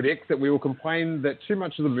also predicts that we will complain that too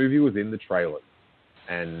much of the movie was in the trailers.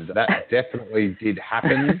 And that definitely did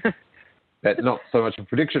happen. That's not so much a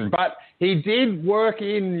prediction. But he did work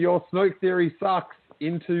in Your Snoke Theory Sucks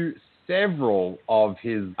into several of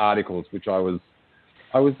his articles, which I was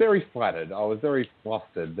very flattered. I was very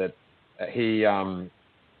flustered that he. I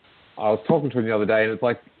was talking to him the other day, and it's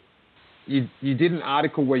like you did an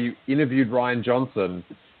article where you interviewed Rian Johnson,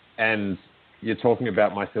 and you're talking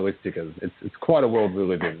about my silly stickers. It's quite a world we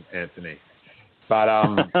live in, Anthony. But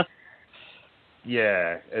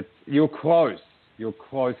yeah, you're close. You're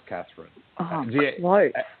close, Catherine. Oh,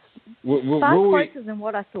 close. Far closer than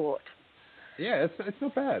what I thought. Yeah, it's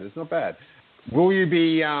not bad. It's not bad. Will you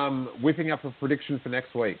be whipping up a prediction for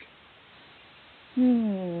next week?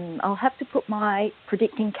 I'll have to put my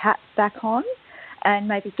predicting cap back on and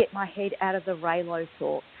maybe get my head out of the Reylo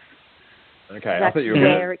thoughts. Okay, that's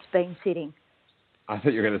where it's been sitting. I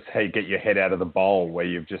thought you were going to say get your head out of the bowl where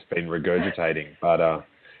you've just been regurgitating, but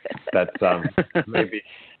that's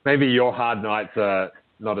maybe your hard nights are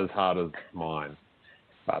not as hard as mine.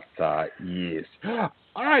 But yes.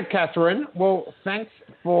 All right, Catherine. Well, thanks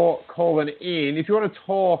for calling in. If you want to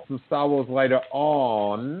talk some Star Wars later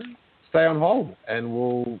on, stay on hold, and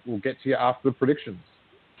we'll get to you after the predictions.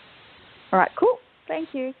 All right, cool.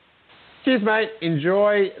 Thank you. Cheers, mate.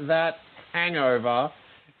 Enjoy that hangover.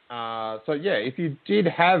 So yeah, if you did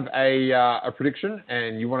have a prediction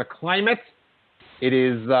and you want to claim it, it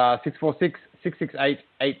is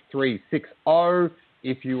 646-668-8360.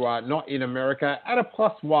 If you are not in America, add a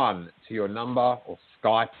 +1 to your number or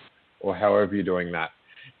Skype or however you're doing that.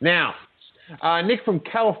 Now, Nick from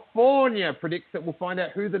California predicts that we'll find out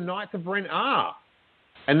who the Knights of Ren are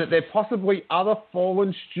and that they're possibly other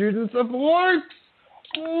fallen students of Luke's.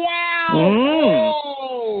 Wow!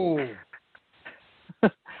 Oh!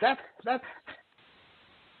 That's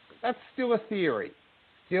still a theory.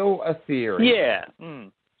 Still a theory. Yeah.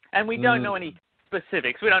 And we don't know any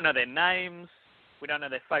specifics. We don't know their names. We don't know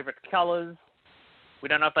their favourite colours. We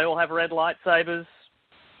don't know if they all have red lightsabers.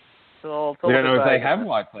 So we don't know if they have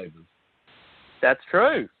lightsabers. That's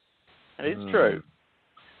true. That is true.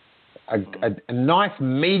 A nice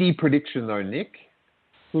meaty prediction, though, Nick.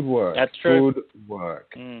 Good work. That's true. Good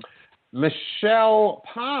work. Michelle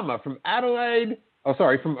Palmer from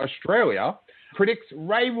from Australia, predicts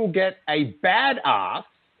Rey will get a badass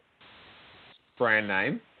brand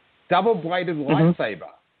name, double-bladed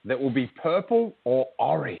lightsaber that will be purple or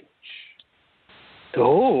orange.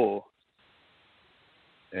 Oh.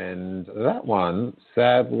 And that one,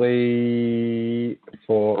 sadly,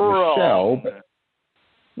 for Michelle, but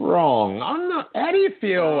wrong. I'm not. How do you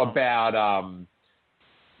feel about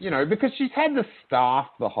because she's had the staff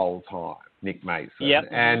the whole time, Nick Mason. Yep.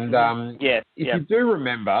 And if you do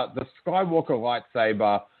remember, the Skywalker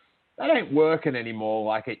lightsaber, that ain't working anymore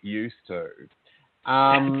like it used to.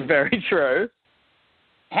 It's very true.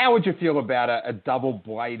 How would you feel about a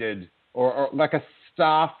double-bladed or like a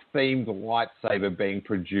staff-themed lightsaber being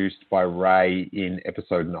produced by Rey in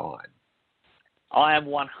Episode 9? I am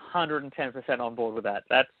 110% on board with that.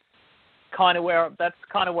 That's kind of where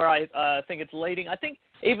I think it's leading. I think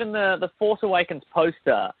even the Force Awakens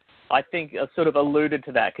poster, I think, sort of alluded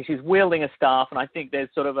to that because she's wielding a staff, and I think there's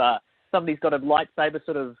sort of somebody's got a lightsaber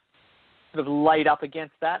sort of laid up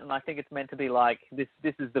against that, and I think it's meant to be like this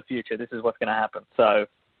is the future. This is what's going to happen. So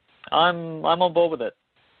I'm on board with it.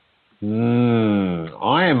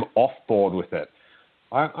 I am off board with it.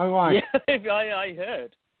 I like. Yeah, I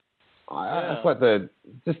heard. It's like the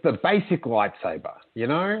basic lightsaber,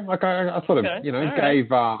 Like I sort of, gave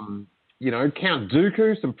Count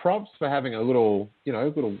Dooku some props for having a little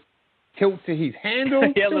tilt to his handle.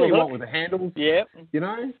 Yeah, do what you want with the handles. Yep.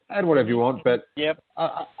 Add whatever you want, but yep.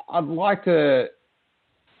 I'd like to.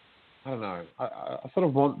 I don't know. I sort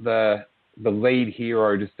of want the lead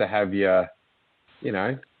hero just to have your,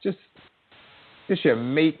 just your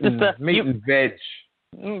meat and veg.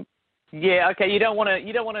 Yeah, okay. You don't want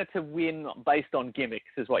it to win based on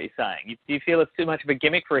gimmicks, is what you're saying. Do you feel it's too much of a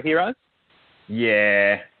gimmick for a hero?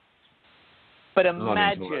 Yeah. But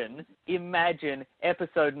imagine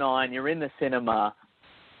Episode 9. You're in the cinema.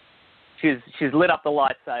 She's lit up the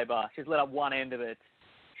lightsaber. She's lit up one end of it.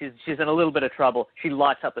 She's in a little bit of trouble. She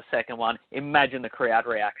lights up the second one. Imagine the crowd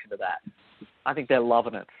reaction to that. I think they're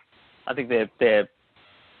loving it. I think they're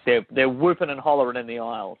whooping and hollering in the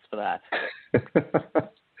aisles for that.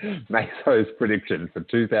 Meso's prediction for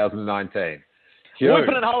 2019. Huge.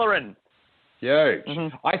 Whooping and hollering. Huge.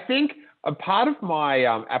 I think a part of my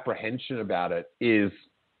apprehension about it is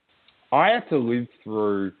I have to live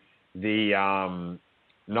through the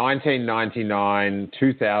 1999,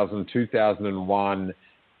 2000, 2001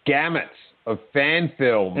 gamut of fan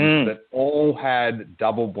films that all had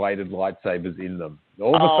double-bladed lightsabers in them.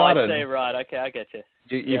 All of a sudden, I see, right. Okay, I get you.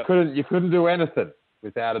 You couldn't do anything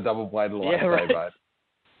without a double-bladed lightsaber. Yeah, right.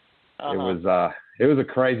 It was a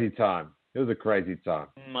crazy time. I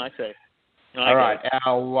see. All right,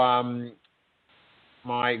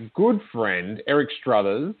 my good friend Eric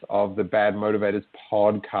Struthers of the Bad Motivators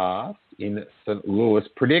podcast in St. Louis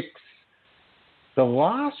predicts The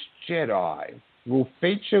Last Jedi will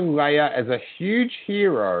feature Leia as a huge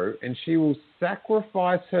hero, and she will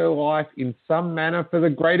sacrifice her life in some manner for the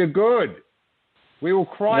greater good. We will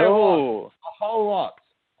cry a whole lot.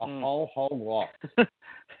 A whole lot.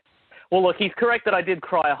 Well, look, he's correct that I did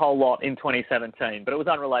cry a whole lot in 2017, but it was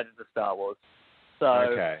unrelated to Star Wars. So,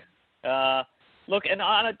 okay. Look, and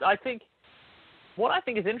I think what I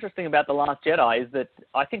think is interesting about The Last Jedi is that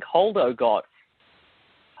I think Holdo got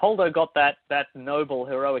that noble,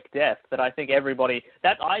 heroic death that I think everybody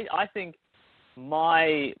I think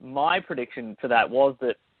my prediction for that was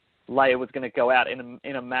that Leia was going to go out in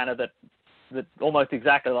a manner that almost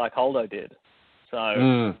exactly like Holdo did.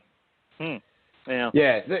 So, yeah.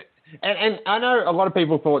 Yeah, and I know a lot of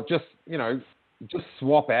people thought just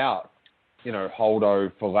swap out, Holdo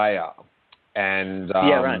for Leia, and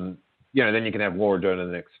then you can have Laura Dern in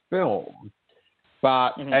the next film.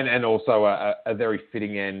 But and also a very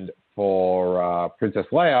fitting end for Princess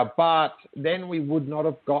Leia. But then we would not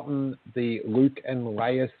have gotten the Luke and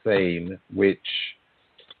Leia scene, which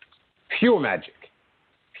pure magic.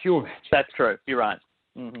 That's true. You're right.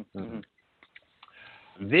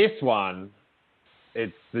 This one,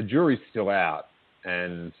 the jury's still out,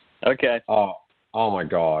 and okay. Oh my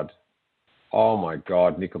God,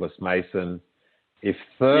 Nicholas Mason. If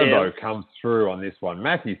Thurbo comes through on this one,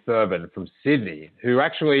 Matthew Thurbin from Sydney, who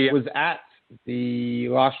actually was at the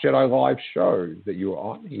Last Jedi live show that you were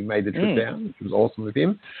on, he made the trip down, which was awesome with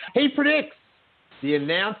him. He predicts the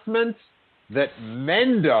announcement that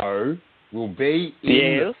Mendo will be in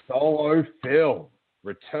the Solo film,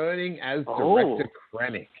 returning as Director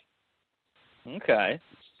Krennic. Okay.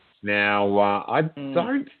 Now, I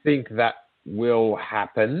don't think that will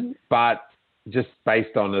happen, but just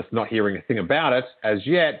based on us not hearing a thing about it as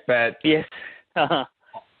yet. But yes.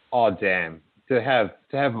 oh damn, to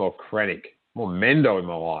have more Krennic, more Mendo in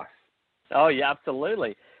my life. Oh yeah,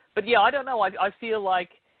 absolutely. But yeah, I don't know. I feel like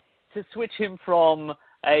to switch him from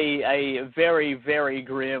a very, very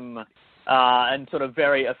grim and sort of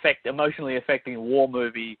very emotionally affecting war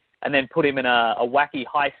movie, and then put him in a wacky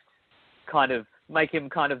heist kind of, make him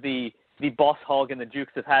kind of the boss hog in the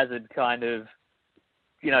Dukes of Hazzard kind of,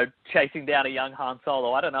 chasing down a young Han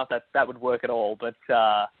Solo. I don't know if that would work at all, but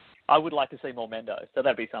I would like to see more Mendo, so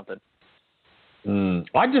that'd be something.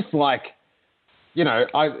 I just like,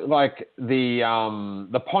 I like the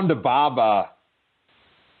Ponda Baba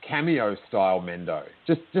cameo style Mendo.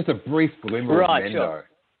 Just a brief glimmer of Mendo. Sure.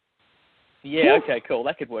 Yeah, okay, cool.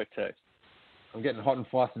 That could work too. I'm getting hot and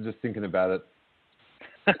flustered just thinking about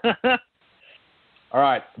it. All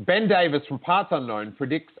right. Ben Davis from Parts Unknown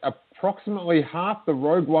predicts approximately half the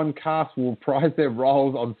Rogue One cast will reprise their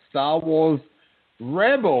roles on Star Wars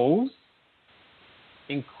Rebels,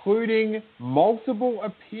 including multiple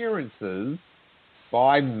appearances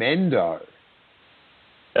by Mendo.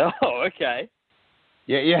 Oh, okay.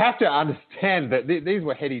 Yeah, you have to understand that these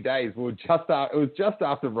were heady days. It was just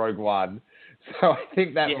after Rogue One, so I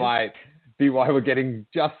think that might be why we're getting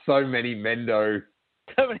just so many Mendo.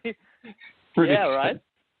 So many. Yeah, right.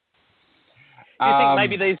 Do you think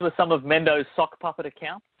maybe these were some of Mendo's sock puppet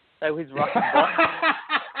accounts? They were his Russian bots.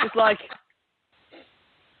 It's like,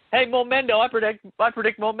 hey, more Mendo. I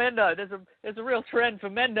predict more Mendo. There's a real trend for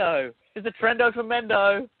Mendo. There's a trendo for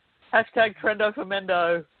Mendo. Hashtag trendo for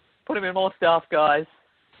Mendo. Put him in more stuff, guys.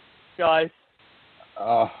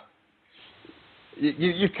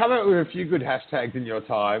 You've come up with a few good hashtags in your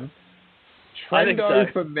time.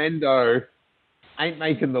 Trendo for Mendo ain't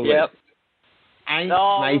making the list. Yep. Ain't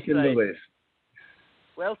making the list.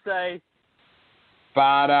 Well say.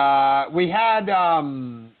 But we had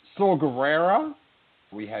Saw Gerrera.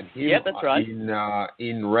 We had him that's right.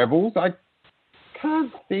 in Rebels. I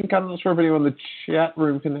can't think. I'm not sure if anyone in the chat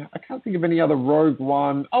room can. I can't think of any other Rogue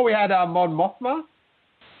One. Oh, we had Mon Mothma.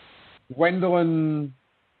 Gwendolyn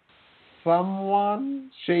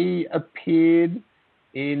someone. She appeared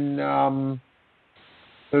in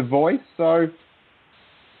her voice. So I'm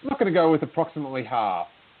not going to go with approximately half.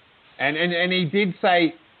 And he did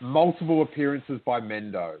say multiple appearances by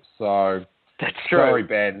Mendo. So that's true. Sorry,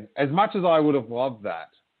 Ben. As much as I would have loved that.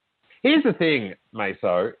 Here's the thing,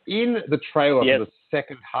 Meso. In the trailer for the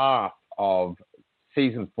second half of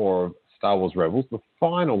Season 4 of Star Wars Rebels, the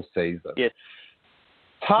final season,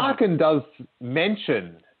 Tarkin does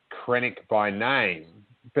mention Krennic by name,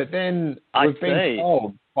 but then we've been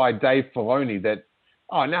told by Dave Filoni that,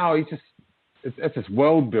 it's just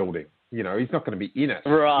world building. He's not going to be in it.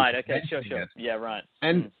 Right, okay, sure. Yeah, right.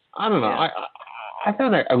 And I don't know, I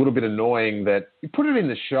found it a little bit annoying that you put it in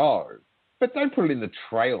the show, but don't put it in the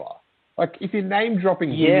trailer. Like, if you're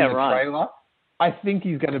name-dropping him in the trailer, I think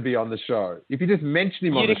he's going to be on the show. If you just mention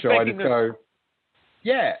him on the show, I just go,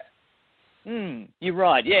 yeah. You're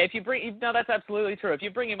right. Yeah, that's absolutely true. If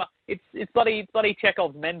you bring him up, it's bloody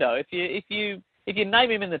Chekhov's Mendo. If you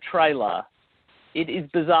name him in the trailer, it is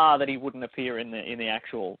bizarre that he wouldn't appear in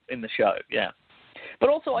the show. Yeah, but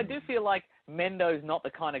also I do feel like Mendo's not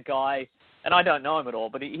the kind of guy, and I don't know him at all,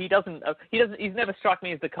 but he's never struck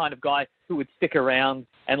me as the kind of guy who would stick around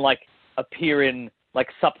and like appear in like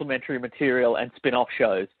supplementary material and spin-off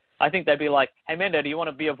shows. I think they'd be like, hey Mendo, do you want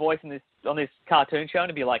to be a voice on this cartoon show? And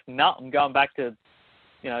he'd be like, no, I'm going back to,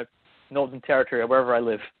 Northern Territory or wherever I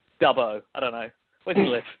live. Dubbo. I don't know. Where do you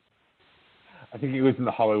live? I think he lives in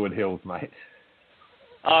the Hollywood Hills, mate.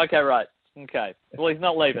 Oh, okay, right. Okay. Well, he's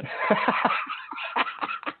not leaving.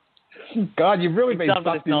 God, you've really been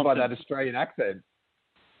sucked in by that Australian accent.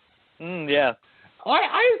 Yeah.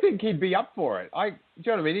 I think he'd be up for it. Do you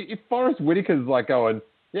know what I mean? If Forrest Whitaker's like going,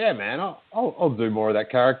 yeah, man, I'll do more of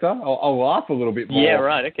that character. I'll laugh a little bit more. Yeah,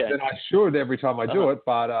 right. Okay. Than I should every time I do it,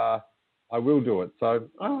 but I will do it. So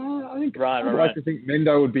I think I'd like to think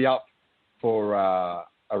Mendo would be up for a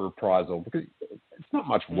reprisal because it's not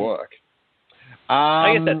much work.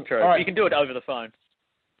 I guess that's true. Right. You can do it over the phone.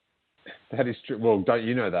 That is true. Well, don't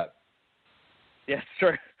you know that? Yeah, it's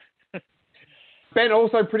true. Ben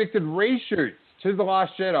also predicted reshoots to The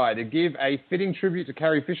Last Jedi to give a fitting tribute to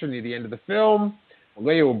Carrie Fisher near the end of the film.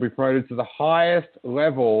 Leia will be promoted to the highest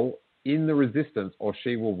level in the Resistance or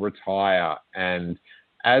she will retire. And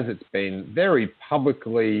as it's been very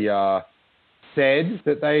publicly said,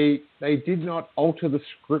 that they did not alter the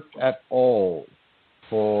script at all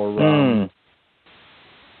for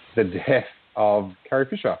the death of Carrie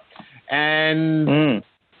Fisher. And,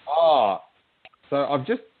 so I've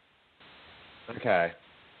just, okay.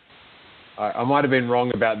 I might have been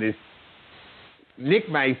wrong about this Nick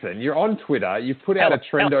Mason, you're on Twitter. You've put out a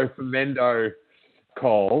Trendo for Mendo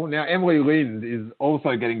call. Now, Emily Lind is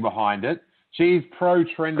also getting behind it. She's pro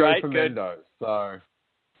Trendo for Mendo. So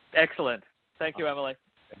excellent. Thank you, Emily.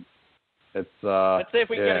 Let's see if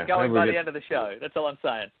we can get it going by the end of the show. That's all I'm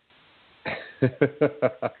saying.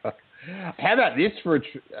 How about this for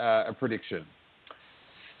a prediction?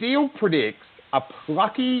 Steele predicts a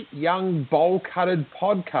plucky young bowl-cutted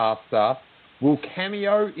podcaster will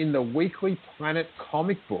cameo in the Weekly Planet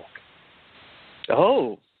comic book.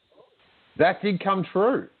 Oh, that did come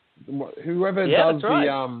true. Whoever does the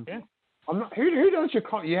I'm not. Who does your?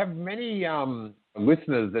 You have many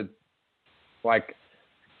listeners that like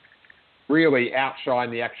really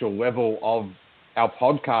outshine the actual level of our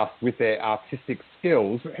podcast with their artistic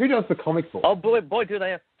skills. Who does the comic book? Oh boy, do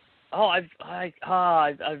they have? Oh, I've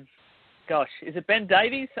gosh, is it Ben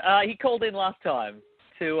Davies? He called in last time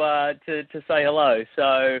to say hello.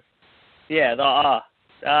 So yeah,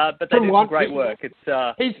 but they do some great work. It's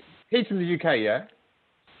he's from the UK, yeah.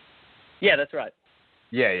 Yeah, that's right.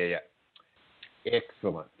 Yeah.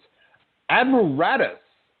 Excellent. Admiral Radis.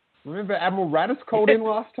 Remember Admiral Radis called in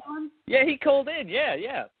last time? Yeah, he called in. Yeah.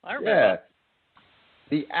 I remember. Yeah.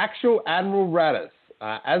 The actual Admiral Radis,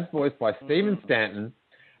 as voiced by Stephen Stanton,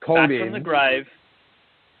 called Back in. from the grave.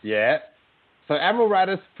 Yeah. So Admiral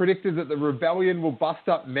Radis predicted that the rebellion will bust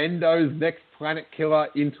up Mendo's next planet killer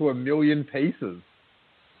into 1 million pieces.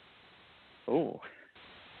 Oh.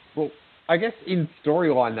 Well, I guess in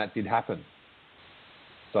storyline that did happen.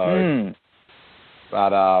 So,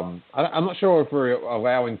 but I'm not sure if we're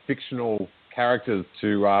allowing fictional characters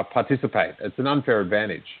to participate. It's an unfair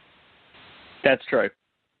advantage. That's true.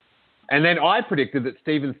 And then I predicted that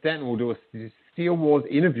Stephen Stanton will do a Steele Wars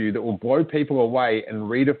interview that will blow people away and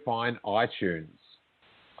redefine iTunes.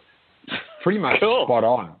 Pretty much spot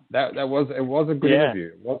on. It was a good interview.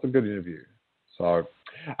 It was a good interview. So,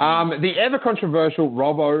 the ever controversial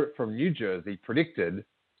Robbo from New Jersey predicted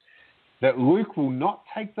that Luke will not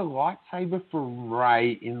take the lightsaber from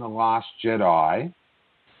Rey in The Last Jedi.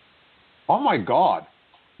 Oh my God.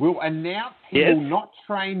 Will announce he will not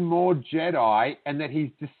train more Jedi and that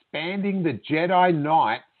he's disbanding the Jedi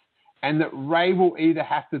Knights and that Rey will either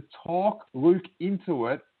have to talk Luke into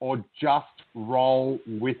it or just roll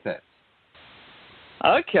with it.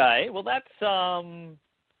 Okay, well that's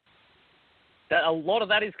that a lot of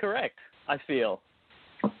that is correct, I feel.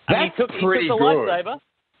 That's he took the pretty good. Lightsaber.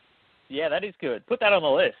 Yeah, that is good. Put that on the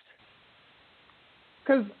list.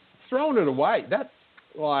 Because throwing it away, that's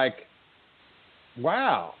like,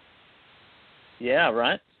 wow. Yeah,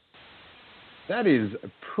 right. That is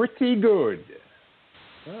pretty good.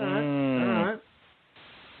 All right.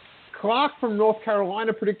 Clark from North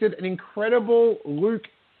Carolina predicted an incredible Luke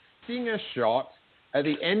stinger shot at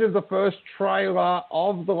the end of the first trailer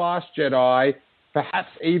of The Last Jedi, perhaps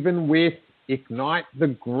even with Ignite the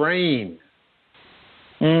Green.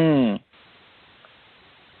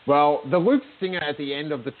 Well, the Luke stinger at the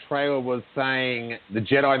end of the trailer was saying the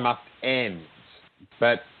Jedi must end,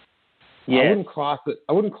 but I wouldn't class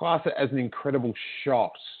it as an incredible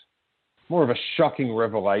shot. More of a shocking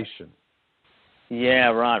revelation. Yeah,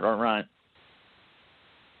 right.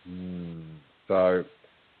 So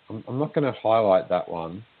I'm not going to highlight that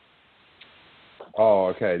one. Oh,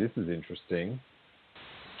 okay, this is interesting.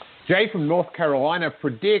 Jay from North Carolina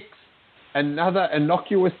predicts another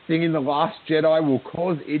innocuous thing in The Last Jedi will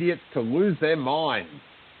cause idiots to lose their minds.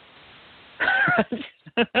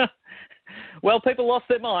 Well, people lost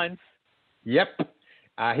their minds. Yep.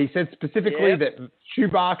 He said specifically that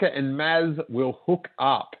Chewbacca and Maz will hook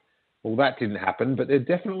up. Well, that didn't happen, but there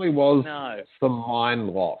definitely was some mind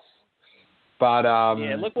loss. But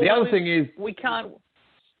the other thing is... We can't...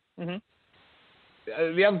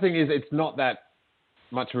 The other thing is it's not that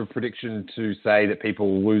much of a prediction to say that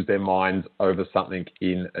people will lose their minds over something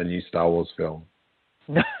in a new Star Wars film.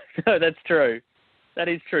 No, that's true. That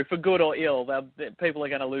is true. For good or ill, people are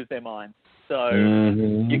going to lose their minds. So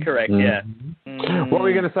you're correct, What were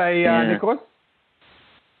you going to say, Nicholas?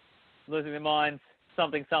 Losing their minds,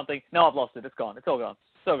 something. No, I've lost it. It's gone. It's all gone.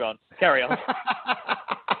 Carry on.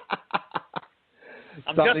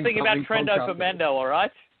 I'm just thinking about Trendo for Mendo, all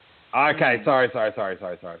right? Okay, sorry.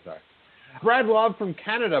 Brad Love from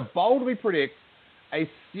Canada boldly predicts a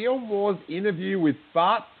Steele Wars interview with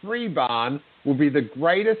Bart Freebarn will be the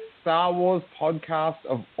greatest Star Wars podcast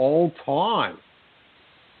of all time.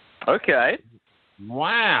 Okay.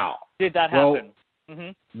 Wow. Did that happen?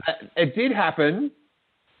 It did happen.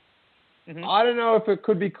 I don't know if it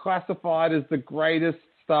could be classified as the greatest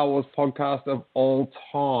Star Wars podcast of all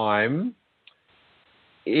time.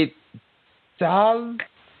 It does.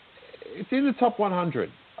 It's in the top 100.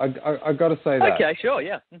 I got to say that. Okay, sure,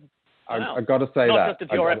 yeah. I got to say Not that.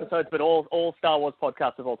 just of your episodes, but all Star Wars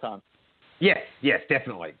podcasts of all time. Yes,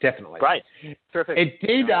 definitely. Great. Terrific. It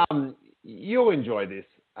did. You'll enjoy this,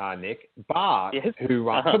 Nick. Bart, yes. who,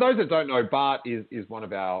 for those that don't know, Bart is one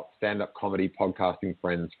of our stand-up comedy podcasting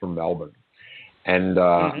friends from Melbourne, and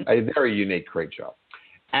a very unique creature.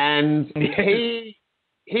 And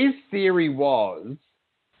his theory was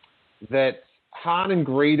that Han and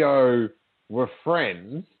Greedo were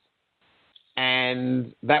friends,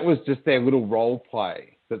 and that was just their little role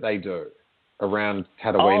play that they do around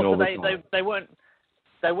Tatooine all the time.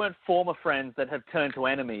 They weren't former friends that have turned to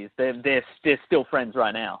enemies. They're still friends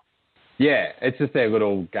right now. Yeah, it's just their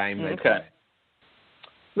little game they play.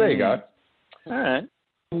 There you go. All right.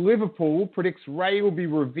 Liverpool predicts Rey will be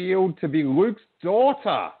revealed to be Luke's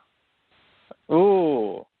daughter.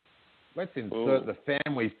 Ooh. Let's insert the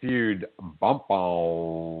Family Feud bump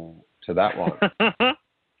to that one.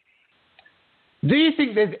 Do you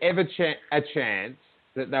think there's ever a chance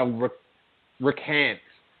that they'll recant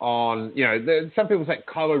on, some people say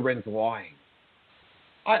Kylo Ren's lying.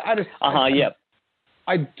 Yep.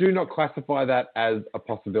 I do not classify that as a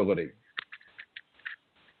possibility.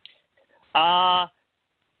 That's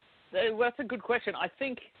a good question. I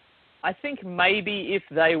think maybe if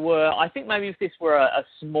this were a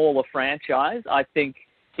smaller franchise, I think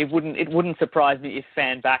it wouldn't surprise me if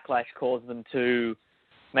fan backlash caused them to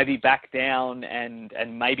maybe back down and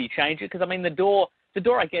maybe change it. Because I mean, the door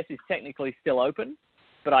I guess is technically still open,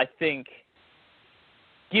 but I think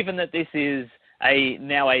given that this is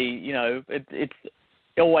it's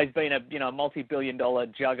always been a multi-billion-dollar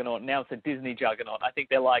juggernaut. Now it's a Disney juggernaut. I think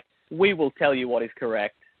they're like, we will tell you what is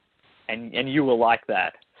correct, and you will like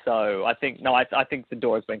that. So I think the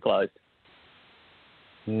door has been closed.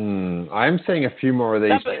 I'm seeing a few more of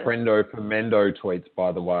these Trendo for Mendo tweets,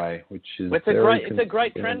 by the way, which is it's a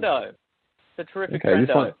great Trendo. It's a terrific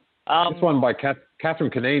Trendo. This one by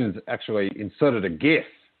Catherine Caneen's actually inserted a GIF.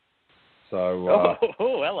 So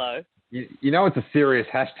hello. It's a serious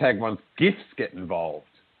hashtag once GIFs get involved.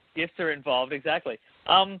 GIFs are involved, exactly.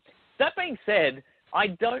 That being said, I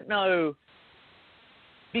don't know,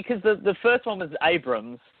 because the first one was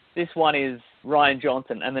Abrams, this one is Rian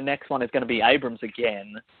Johnson, and the next one is going to be Abrams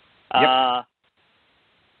again. Yep.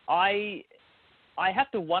 I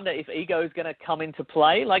have to wonder if ego is going to come into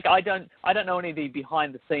play. Like, I don't know any of the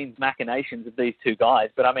behind the scenes machinations of these two guys,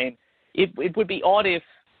 but I mean, it would be odd if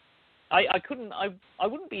I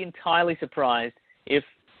wouldn't be entirely surprised if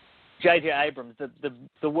J.J. Abrams,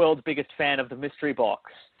 the world's biggest fan of the mystery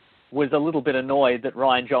box, was a little bit annoyed that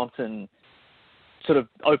Rian Johnson sort of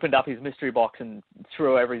opened up his mystery box and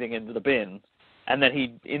threw everything into the bin, and then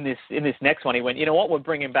he in this next one he went, you know what, we're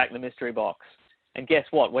bringing back the mystery box, and guess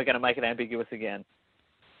what, we're going to make it ambiguous again.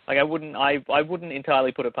 Like, I wouldn't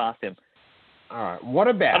entirely put it past him. All right, what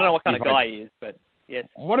about? I don't know what kind of guy he is, but yes.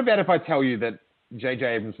 What about if I tell you that J.J.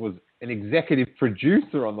 Abrams was an executive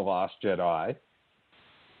producer on The Last Jedi?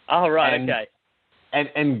 Oh, right, okay.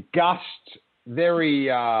 And gushed very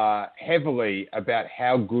heavily about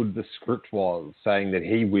how good the script was, saying that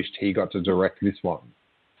he wished he got to direct this one.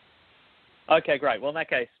 Okay, great. Well, in that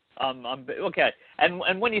case, I'm okay.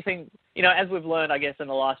 And when you think, as we've learned, I guess, in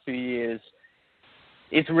the last few years,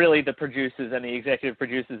 it's really the producers and the executive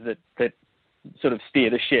producers that sort of steer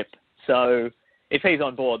the ship. So if he's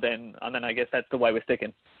on board, then I guess that's the way we're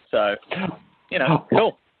sticking. So,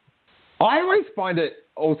 cool. I always find it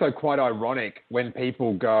also quite ironic when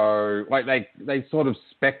people go, like, they sort of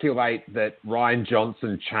speculate that Rian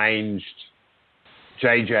Johnson changed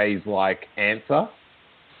JJ's, answer.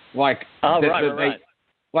 Like, right.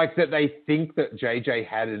 Like, that they think that JJ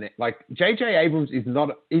had JJ Abrams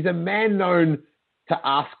he's a man known to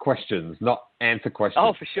ask questions, not answer questions.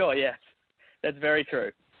 Oh, for sure, yeah. That's very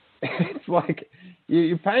true. It's like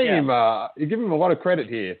you're paying him, you give him a lot of credit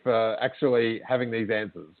here for actually having these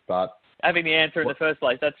answers, but having the answer in the first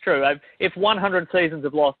place. That's true. If 100 seasons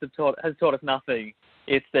of Lost has taught us nothing,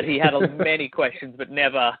 it's that he had many questions, but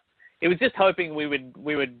never. It was just hoping we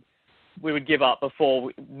would give up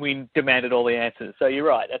before we demanded all the answers. So you're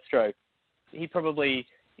right. That's true. He probably,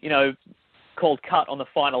 called cut on the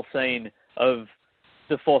final scene of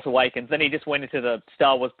The Force Awakens. Then he just went into the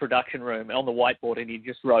Star Wars production room on the whiteboard and he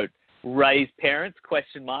just wrote Rey's parents ?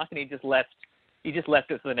 And he just left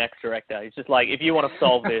it for the next director. He's just like, if you want to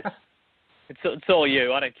solve this, it's all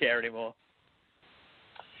you. I don't care anymore.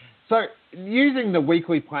 So, using the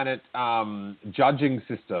Weekly Planet judging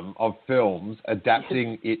system of films,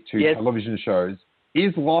 adapting it to television shows,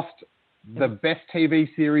 is Lost the best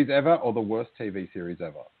TV series ever or the worst TV series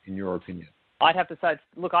ever, in your opinion? I'd have to say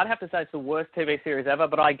it's the worst TV series ever,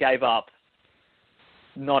 but I gave up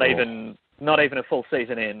not even a full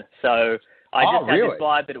season in. So I just had this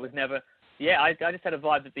vibe that it was never. Yeah, I just had a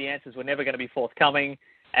vibe that the answers were never going to be forthcoming.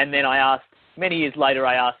 And then I asked, many years later,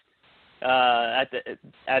 at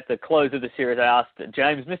the close of the series, I asked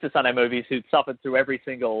James, Mr. Sunday Movies, who'd suffered through every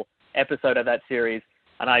single episode of that series,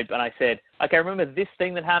 and I said, okay, remember this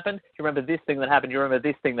thing that happened? Do you remember this thing that happened? Do you remember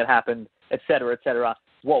this thing that happened? Et cetera, et cetera.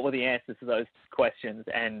 What were the answers to those questions?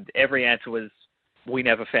 And every answer was, we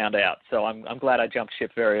never found out. So I'm glad I jumped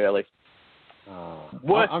ship very early.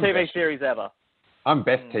 Worst TV series ever. I'm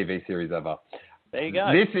best TV series ever. There you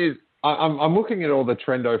go. This is. I'm looking at all the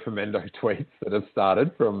Trendo Femendo tweets that have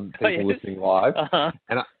started from people listening live,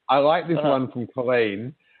 and I like this one from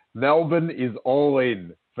Colleen. Melbourne is all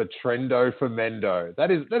in for Trendo Femendo. That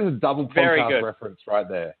is a double podcast reference right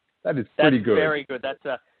there. That's pretty good. Very good.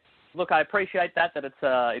 Look, I appreciate that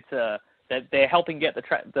that they're helping get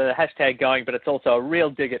the hashtag going, but it's also a real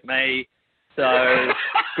dig at me. So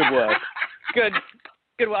good work. Good.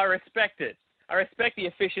 I respect it. I respect the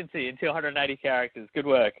efficiency in 280 characters. Good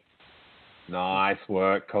work. Nice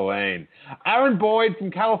work, Colleen. Aaron Boyd from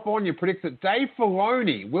California predicts that Dave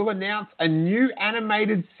Filoni will announce a new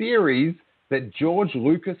animated series that George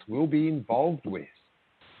Lucas will be involved with.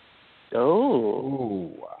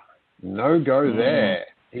 Oh. No go there.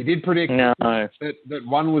 He did predict that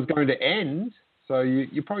one was going to end, so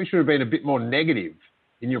you probably should have been a bit more negative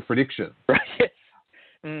in your prediction. Right.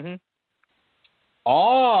 Mm-hmm.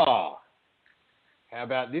 Oh, how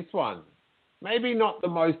about this one? Maybe not the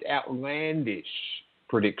most outlandish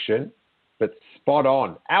prediction, but spot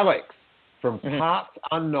on. Alex from Parts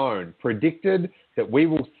Unknown predicted that we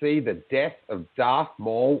will see the death of Darth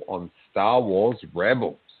Maul on Star Wars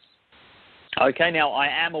Rebels. Okay, now I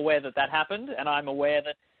am aware that happened, and I'm aware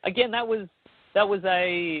that again that was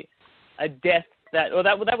a death that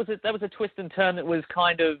was a twist and turn that was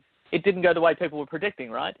kind of, it didn't go the way people were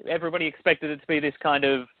predicting, right? Everybody expected it to be this kind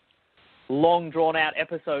of long drawn out,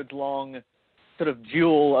 episodes long sort of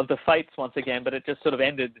duel of the fates once again, but it just sort of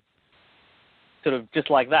ended sort of just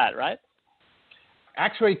like that, right?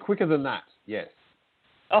 Actually, quicker than that, yes.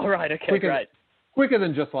 Oh, right, okay, great. Quicker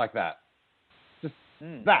than just like that. Just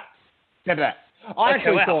that. I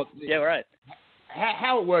actually thought... Yeah, right.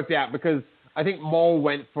 How it worked out, because I think Maul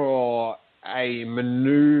went for a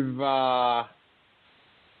maneuver... I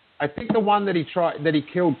think the one that he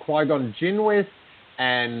killed Qui-Gon Jinn with,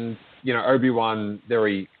 and, Obi-Wan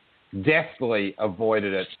very deftly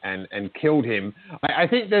avoided it and killed him. I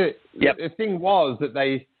think the thing was that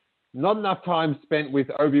they not enough time spent with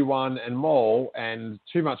Obi-Wan and Maul, and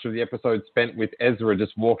too much of the episode spent with Ezra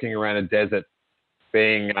just walking around a desert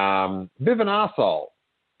being a bit of an arsehole,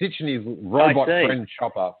 ditching his robot friend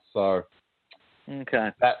Chopper. So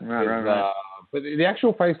okay, right. But the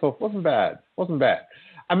actual face-off wasn't bad.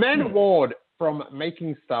 Amanda Ward from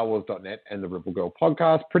MakingStarWars.net and the Rebel Girl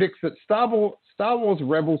podcast predicts that Star Wars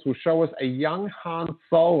Rebels will show us a young Han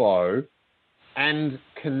Solo and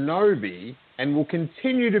Kenobi and will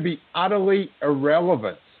continue to be utterly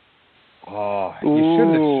irrelevant. Oh,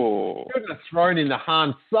 you shouldn't have thrown in the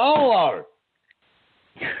Han Solo.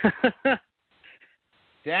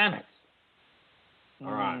 Damn it.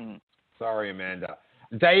 All right. Sorry, Amanda.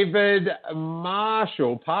 David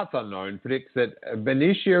Marshall, Parts Unknown, predicts that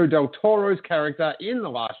Benicio del Toro's character in The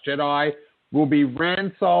Last Jedi will be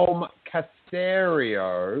Ransom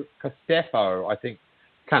Casterio, I think,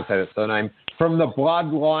 can't say that surname, from the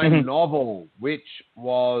Bloodline novel, which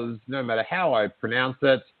was, no matter how I pronounce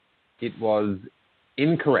it, it was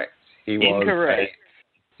incorrect. He was a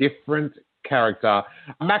different character.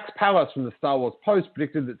 Max Pallas from the Star Wars Post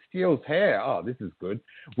predicted that Steele's hair, this is good,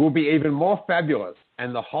 will be even more fabulous,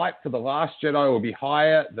 and the hype for The Last Jedi will be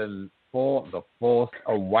higher than for The Force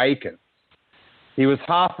Awakens. He was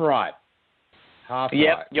half right.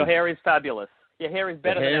 Yep, your hair is fabulous. Your hair is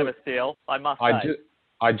better than ever, Steele, I must say.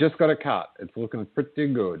 I just got a cut. It's looking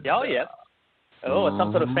pretty good. Oh, yeah. It's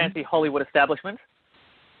some sort of fancy Hollywood establishment?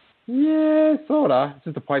 Yeah, sort of. It's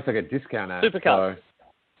just a place I get discount at. Supercut. So.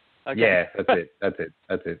 Okay. Yeah, that's it.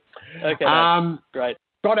 Okay, great.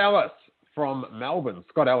 Scott Ellis from Melbourne.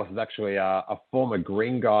 Scott Ellis is actually a former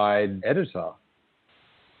Green Guide editor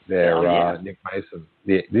there, Nick Mason.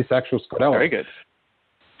 This actual Scott Ellis. Very good.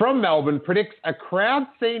 From Melbourne, predicts a crowd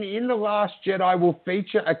scene in The Last Jedi will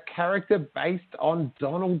feature a character based on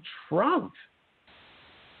Donald Trump.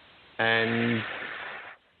 And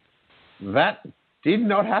that did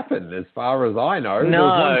not happen, as far as I know.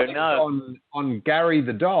 No. On Gary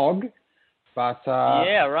the dog, but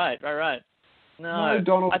yeah, right. No,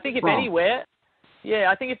 Donald I think Trump. If anywhere,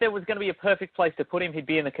 I think if there was going to be a perfect place to put him, he'd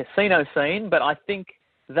be in the casino scene. But I think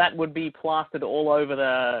that would be plastered all over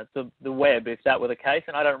the web if that were the case,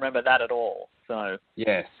 and I don't remember that at all. So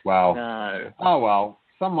yes, well, no. Oh well,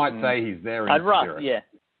 some might say he's there in spirit. Yeah.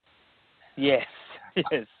 Yes.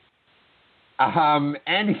 Yes.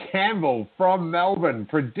 Andy Campbell from Melbourne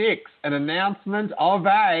predicts an announcement of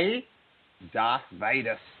a Darth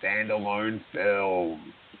Vader standalone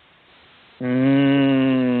film.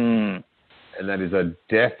 And that is a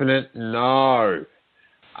definite no.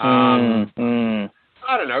 I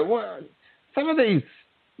don't know. Some of these,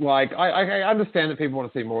 like, I understand that people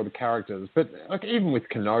want to see more of the characters, but like even with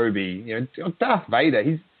Kenobi, you know, Darth Vader,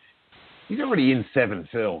 he's already in 7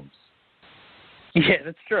 films. Yeah,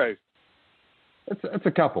 that's true. It's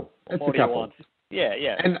a couple. It's what a couple. Yeah,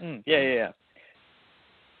 yeah. And yeah.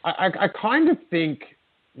 I kind of think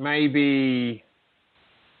maybe,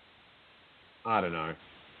 I don't know.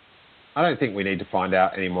 I don't think we need to find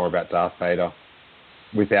out any more about Darth Vader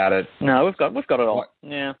without it. No, we've got it all.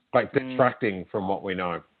 Like detracting from what we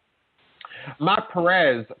know. Mark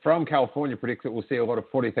Perez from California predicts that we'll see a lot of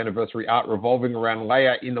 40th anniversary art revolving around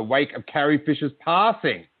Leia in the wake of Carrie Fisher's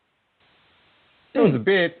passing. It was a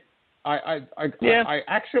bit. I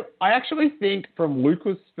actually think from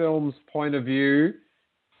Lucasfilm's point of view,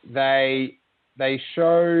 they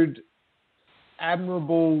showed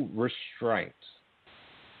admirable restraint.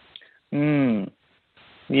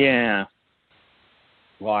 Yeah.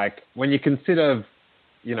 Like when you consider,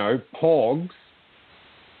 you know, Porgs.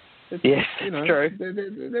 Yes, you know, true.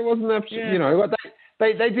 There wasn't a, you know,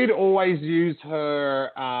 they did always use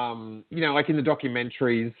her. You know, like in the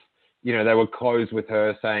documentaries. You know, they would close with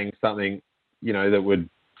her saying something, you know, that would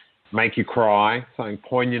make you cry, something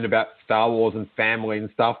poignant about Star Wars and family and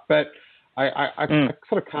stuff. But I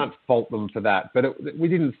sort of can't fault them for that. But we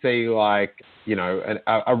didn't see, like, you know,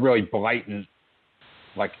 a really blatant,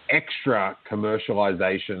 like, extra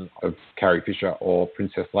commercialization of Carrie Fisher or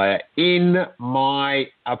Princess Leia, in my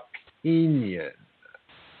opinion.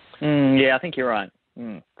 Yeah, I think you're right.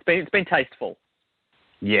 It's been tasteful.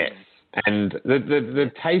 Yes. And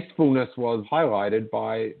the tastefulness was highlighted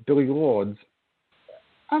by Billy Lord's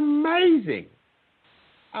amazing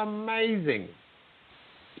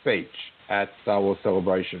speech at Star Wars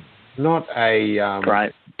Celebration. Not a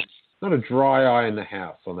not a dry eye in the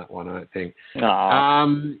house on that one, I don't think.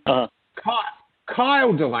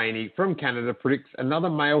 Kyle Delaney from Canada predicts another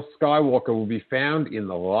male Skywalker will be found in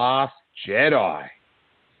The Last Jedi.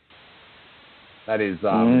 That is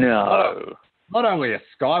no. Not only a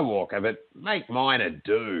Skywalker, but make mine a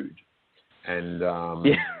dude. And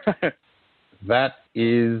that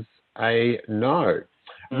is a no.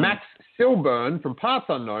 Max Silburn from Parts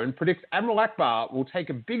Unknown predicts Admiral Akbar will take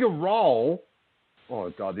a bigger role. Oh,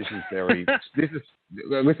 God, this is very...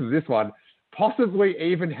 listen to this one. Possibly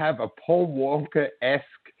even have a Paul Walker-esque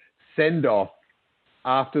send-off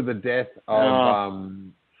after the death of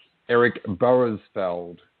Eric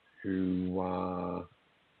Boresfeld, who...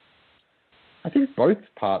 I think both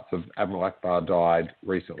parts of Admiral Akbar died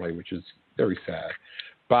recently, which is very sad.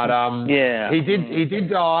 But he did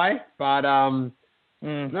die, but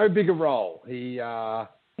no bigger role. No,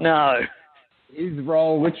 his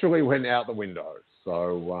role literally went out the window.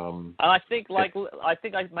 So and I think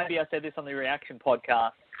maybe I said this on the Reaction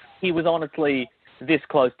podcast. He was honestly this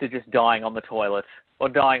close to just dying on the toilet or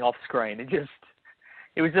dying off screen. It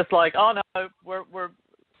was just like, oh no,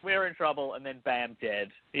 we're in trouble, and then bam,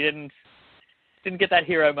 dead. He didn't get that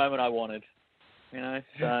hero moment I wanted, you know.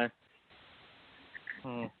 So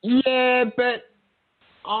yeah, but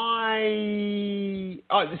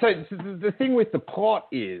so the thing with the plot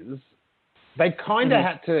is they kind of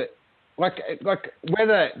had to like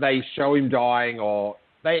whether they show him dying or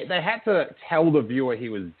they had to tell the viewer he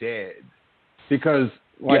was dead because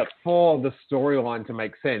for the storyline to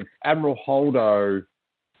make sense, Admiral Holdo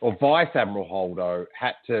or Vice Admiral Holdo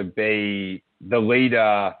had to be the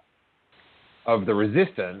leader of the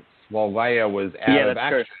Resistance while Leia was out of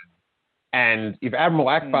action. True. And if Admiral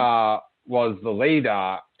Akbar was the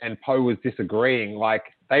leader and Poe was disagreeing, like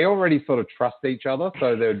they already sort of trust each other,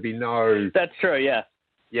 so there'd be no... That's true, yeah.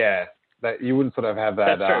 Yeah, that you wouldn't sort of have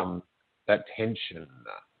that that tension.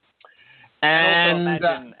 And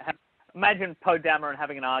also imagine Poe Dameron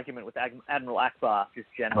having an argument with Admiral Akbar just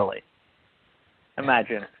generally.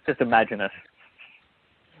 Just imagine it.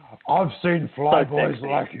 I've seen flyboys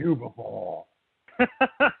like you before.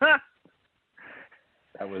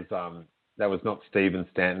 That was not Stephen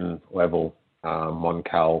Stanton level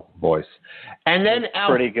Moncal voice. And then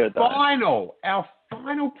our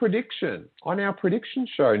final prediction on our prediction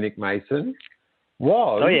show, Nick Mason,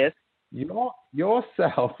 was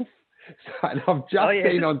yourself. And I've just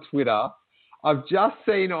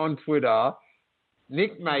seen on Twitter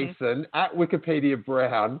Nick Mason at Wikipedia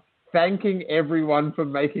Brown, thanking everyone for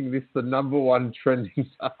making this the number one trending.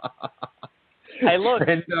 Hey, look,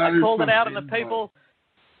 I called it out, and Trendo.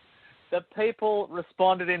 the people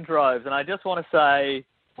responded in droves, and I just want to say,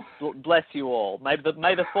 bless you all. May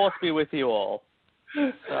the force be with you all.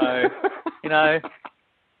 So, you know,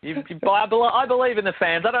 I believe in the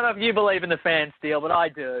fans. I don't know if you believe in the fans, Steele, but I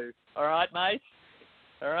do. All right, mate?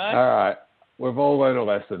 All right? All right. We've all learned a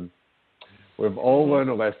lesson. We've all learned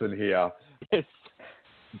a lesson here. Yes.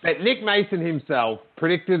 But Nick Mason himself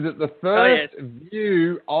predicted that the first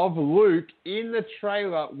view of Luke in the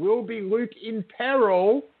trailer will be Luke in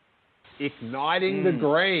peril, igniting the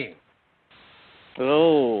green.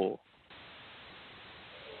 Oh.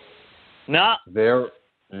 No.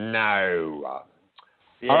 No.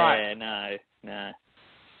 Yeah, all right. no.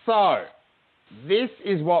 So, this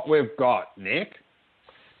is what we've got, Nick.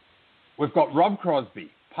 We've got Rob Crosby,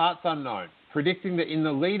 parts unknown, predicting that in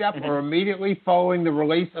the lead-up or immediately following the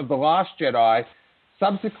release of The Last Jedi,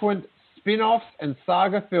 subsequent spin-offs and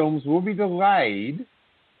saga films will be delayed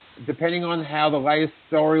depending on how the latest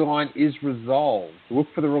storyline is resolved. Look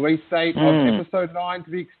for the release date of Episode 9 to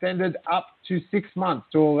be extended up to 6 months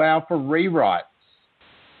to allow for rewrites.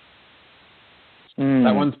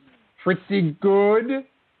 That one's pretty good.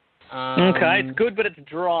 Okay, it's good, but it's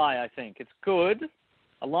dry, I think. It's good.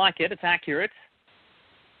 I like it. It's accurate.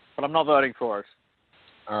 But I'm not voting for it.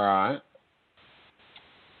 All right.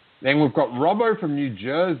 Then we've got Robbo from New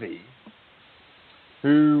Jersey,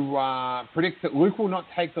 who predicts that Luke will not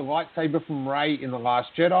take the lightsaber from Rey in The Last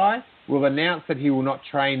Jedi, will announce that he will not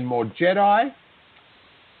train more Jedi,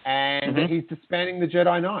 and that he's disbanding the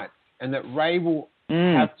Jedi Knights, and that Rey will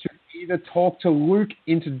have to either talk to Luke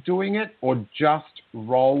into doing it or just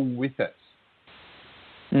roll with it.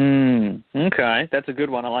 Okay, that's a good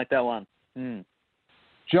one. I like that one.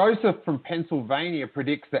 Joseph from Pennsylvania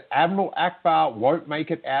predicts that Admiral Akbar won't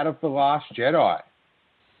make it out of The Last Jedi.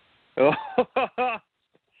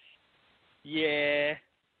 Yeah.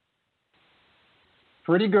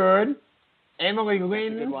 Pretty good. Emily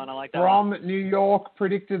Lynn good one. I like that from New York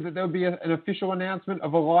predicted that there'll be an official announcement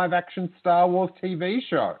of a live-action Star Wars TV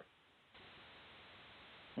show.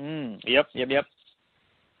 Yep.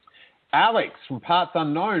 Alex from Parts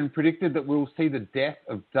Unknown predicted that we'll see the death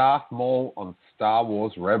of Darth Maul on Star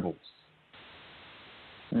Wars Rebels.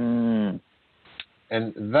 And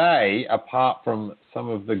they, apart from some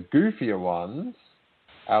of the goofier ones,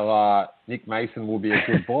 a la Nick Mason will be a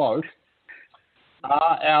good bloke,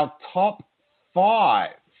 are our top 5.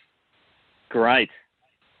 Great.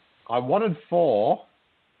 I wanted 4.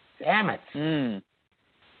 Damn it.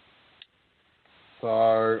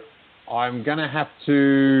 So I'm going to have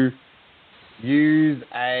to use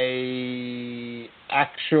a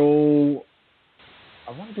actual...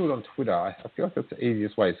 I want to do it on Twitter. I feel like that's the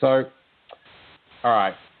easiest way. So, all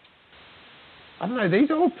right. I don't know.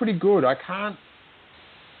 These are all pretty good. I can't...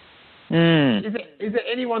 Is there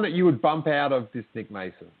anyone that you would bump out of this Nick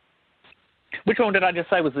Mason? Which one did I just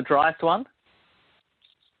say was the driest one?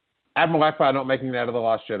 Admiral Akbar not making it out of The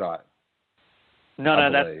Last Jedi.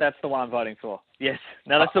 No, that's the one I'm voting for. Yes.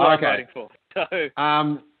 No, that's the one I'm voting for. So,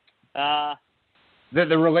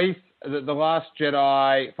 the release, the Last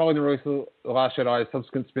Jedi, following the release of The Last Jedi,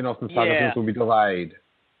 subsequent spin-offs and saga films will be delayed.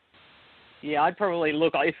 Yeah, I'd probably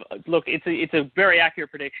it's a very accurate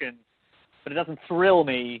prediction, but it doesn't thrill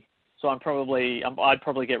me. So I'd probably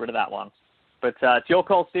get rid of that one. But it's your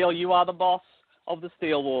call, Steele. You are the boss of the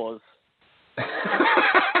Steele Wars.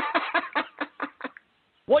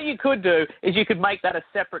 What you could do is you could make that a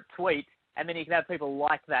separate tweet, and then you can have people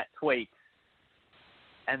like that tweet,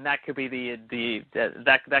 and that could be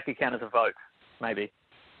that could count as a vote, maybe.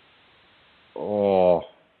 Oh,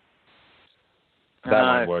 that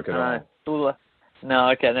won't work at all. No,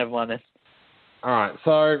 okay, never mind then. All right,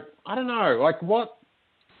 so I don't know, like what.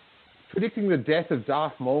 Predicting the death of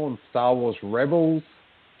Darth Maul in Star Wars Rebels.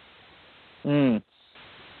 Yeah,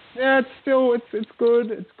 it's still it's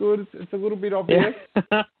good. It's good. It's a little bit obvious,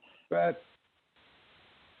 but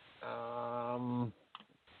I don't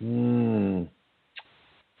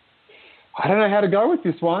know how to go with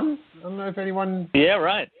this one. I don't know if anyone. Yeah,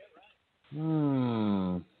 right.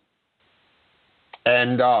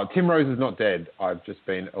 And Tim Rose is not dead. I've just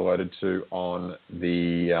been alerted to on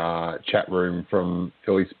the chat room from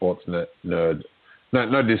Philly Sports Nerd.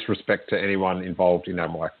 No disrespect to anyone involved in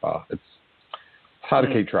Admiral Akbar. It's hard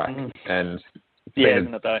to keep track. And it's been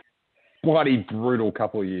isn't it though? Bloody brutal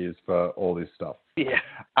couple of years for all this stuff. Yeah.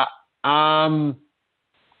 I'm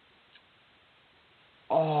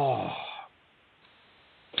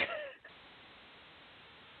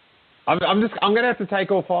going to have to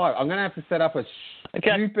take all 5. I'm going to have to set up a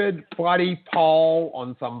stupid bloody poll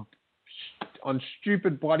on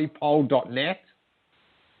stupidbloodypoll.net.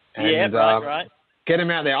 And, right. Get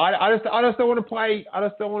him out there. I just don't want to play. I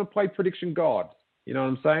just don't want to play prediction god. You know what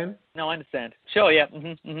I'm saying? No, I understand. Sure, yeah.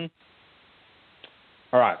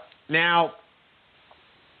 All right. Now,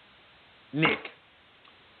 Nick.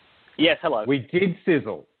 Yes, hello. We did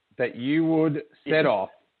sizzle that you would set off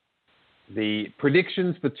the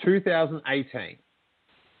predictions for 2018.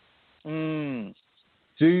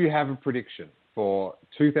 Do you have a prediction for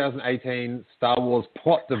 2018 Star Wars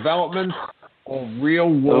plot development or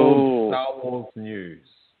real-world Star Wars news?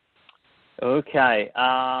 Okay.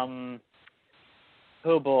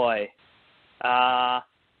 Oh, boy. My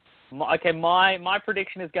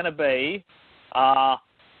prediction is going to be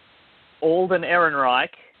Alden Ehrenreich,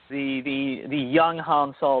 the young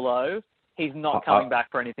Han Solo. He's not coming back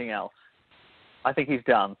for anything else. I think he's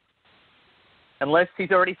done. Unless he's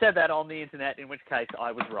already said that on the internet, in which case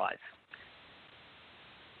I was right.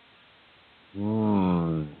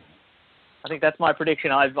 I think that's my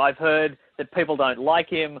prediction. I've heard that people don't like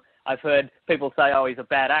him. I've heard people say, oh, he's a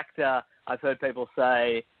bad actor. I've heard people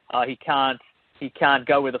say he can't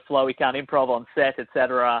go with the flow. He can't improv on set,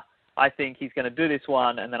 etc. I think he's going to do this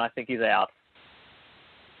one, and then I think he's out.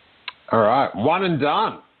 All right, one and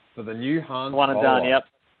done for the new Han Solo. One and done, yep.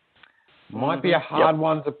 Might be a hard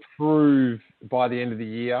one to prove by the end of the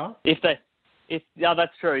year. Yeah,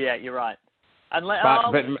 that's true. Yeah, you're right.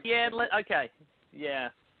 Okay, yeah.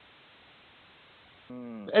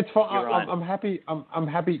 It's fine. Right. I'm happy. I'm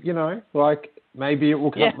happy. You know, like maybe it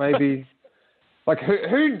will come. Yeah. Maybe, like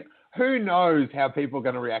who knows how people are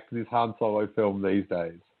going to react to this Han Solo film these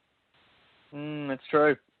days? That's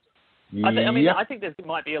true. I think there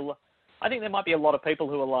might be a lot of people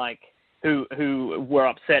who are like who were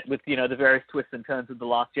upset with the various twists and turns of The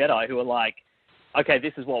Last Jedi, who are like, okay,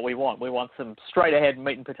 this is what we want. We want some straight ahead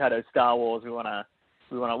meat and potatoes Star Wars. We want a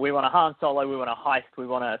Han Solo. We want a heist. We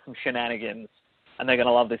want some shenanigans, and they're going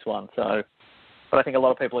to love this one. So, but I think a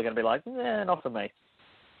lot of people are going to be like, not for me.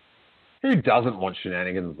 Who doesn't want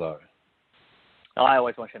shenanigans though? I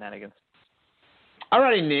always want shenanigans.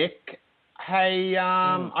 Alrighty, Nick. Hey,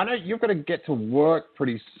 I know you've got to get to work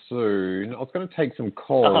pretty soon. I was going to take some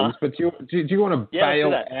calls, but do you want to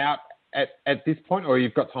bail out at this point, or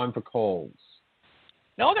you've got time for calls?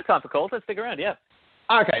 No, I've got time for calls. Let's stick around, yeah.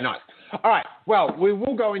 Okay, nice. All right, well, we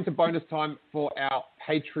will go into bonus time for our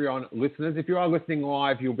Patreon listeners. If you are listening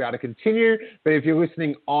live, you'll be able to continue, but if you're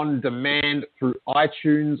listening on demand through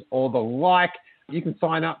iTunes or the like, you can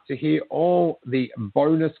sign up to hear all the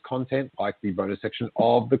bonus content, like the bonus section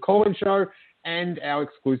of the call-in show and our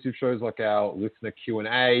exclusive shows like our listener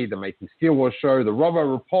Q&A, the Making Steele Wars show, the Robo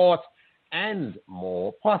Report, and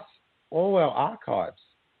more, plus all our archives.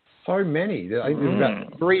 So many. I think there's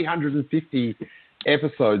about 350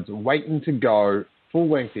 episodes waiting to go,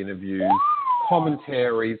 full-length interviews,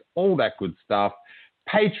 commentaries, all that good stuff.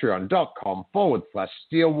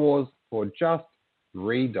 Patreon.com/Steele Wars for just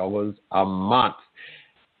 $3 a month.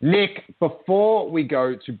 Nick, before we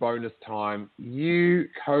go to bonus time, you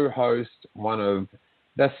co-host one of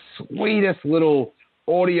the sweetest little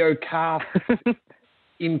audio casts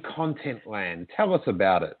in content land. Tell us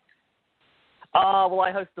about it. Well,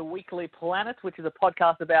 I host the Weekly Planet, which is a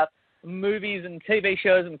podcast about movies and TV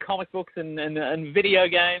shows and comic books and video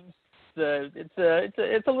games.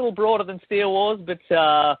 It's a little broader than Steele Wars, but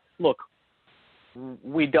look,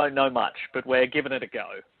 we don't know much, but we're giving it a go.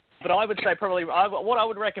 But I would say probably what I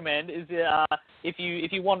would recommend is if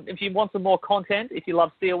you want some more content, if you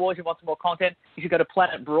love Steele Wars, you want some more content, you should go to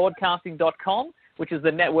planetbroadcasting.com, which is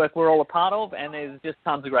the network we're all a part of, and there's just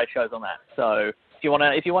tons of great shows on that. So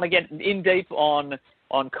if you want to get in deep on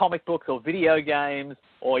comic books or video games,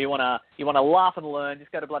 or you want to laugh and learn,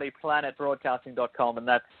 just go to bloody planetbroadcasting.com, and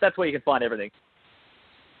that's where you can find everything.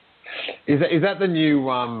 Is that the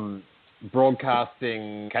new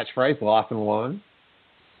broadcasting catchphrase, laugh and learn?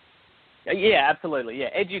 Yeah, absolutely.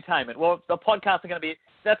 Yeah, edutainment. Well, the podcasts are going to be,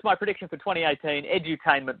 that's my prediction for 2018,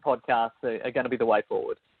 edutainment podcasts are going to be the way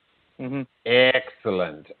forward. Mm-hmm.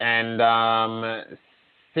 Excellent. And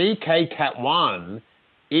CKCat1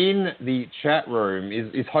 in the chat room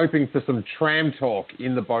is hoping for some tram talk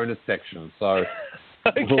in the bonus section. So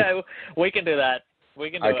okay, we can do that.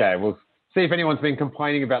 Okay, we'll see if anyone's been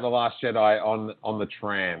complaining about The Last Jedi on the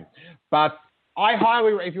tram. But I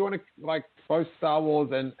highly, if you want to like both Star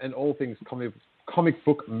Wars and all things comic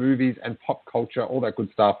book, movies, and pop culture, all that good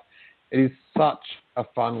stuff, it is such a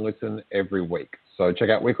fun listen every week. So check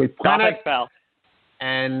out Weekly Planet. Thanks, pal.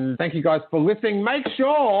 And thank you guys for listening. Make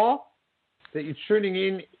sure that you're tuning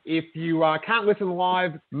in. If you can't listen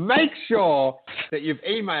live, make sure that you've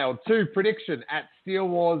emailed to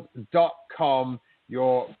prediction@steelwars.com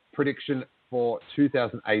your prediction for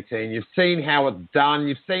 2018. You've seen how it's done.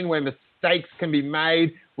 You've seen where mistakes can be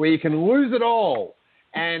made, where you can lose it all.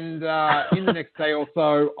 And in the next day or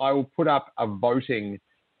so, I will put up a voting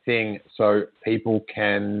thing so people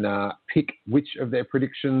can pick which of their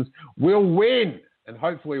predictions will win. And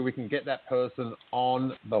hopefully we can get that person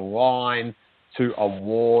on the line to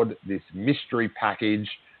award this mystery package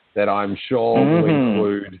that I'm sure will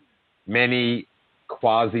include many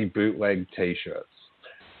quasi-bootleg T-shirts.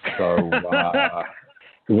 So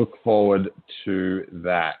look forward to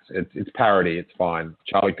that. It's parody. It's fine.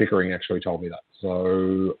 Charlie Pickering actually told me that.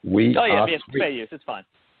 So we are it's fair use. It's fine.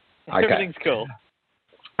 Okay. Everything's cool.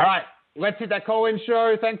 All right. Let's hit that call-in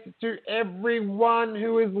show. Thanks to everyone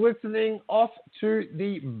who is listening. Off to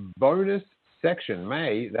the bonus section.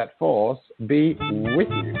 May that force be with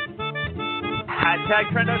you.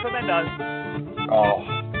 #Trendo for Mendo. Oh.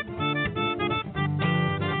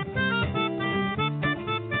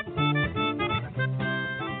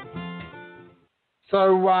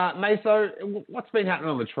 So, Meso, what's been happening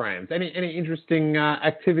on the trams? Any interesting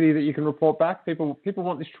activity that you can report back? People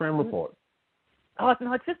want this tram report. Oh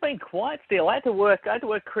no, it's just been quiet still. I had to work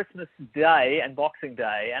Christmas Day and Boxing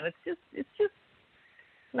Day, and it's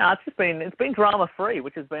been drama free,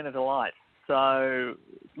 which has been a delight. So,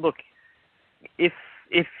 look, if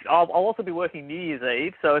I'll also be working New Year's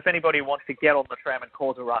Eve, so if anybody wants to get on the tram and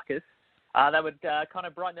cause a ruckus, that would kind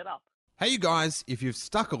of brighten it up. Hey, you guys, if you've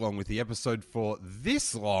stuck along with the episode for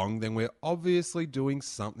this long, then we're obviously doing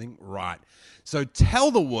something right. So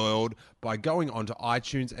tell the world by going onto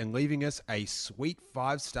iTunes and leaving us a sweet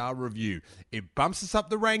 5-star review. It bumps us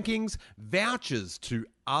up the rankings, vouchers to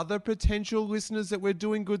other potential listeners that we're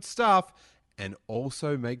doing good stuff, and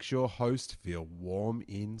also makes your host feel warm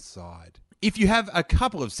inside. If you have a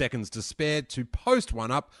couple of seconds to spare to post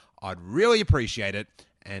one up, I'd really appreciate it.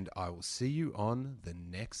 And I will see you on the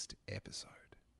next episode.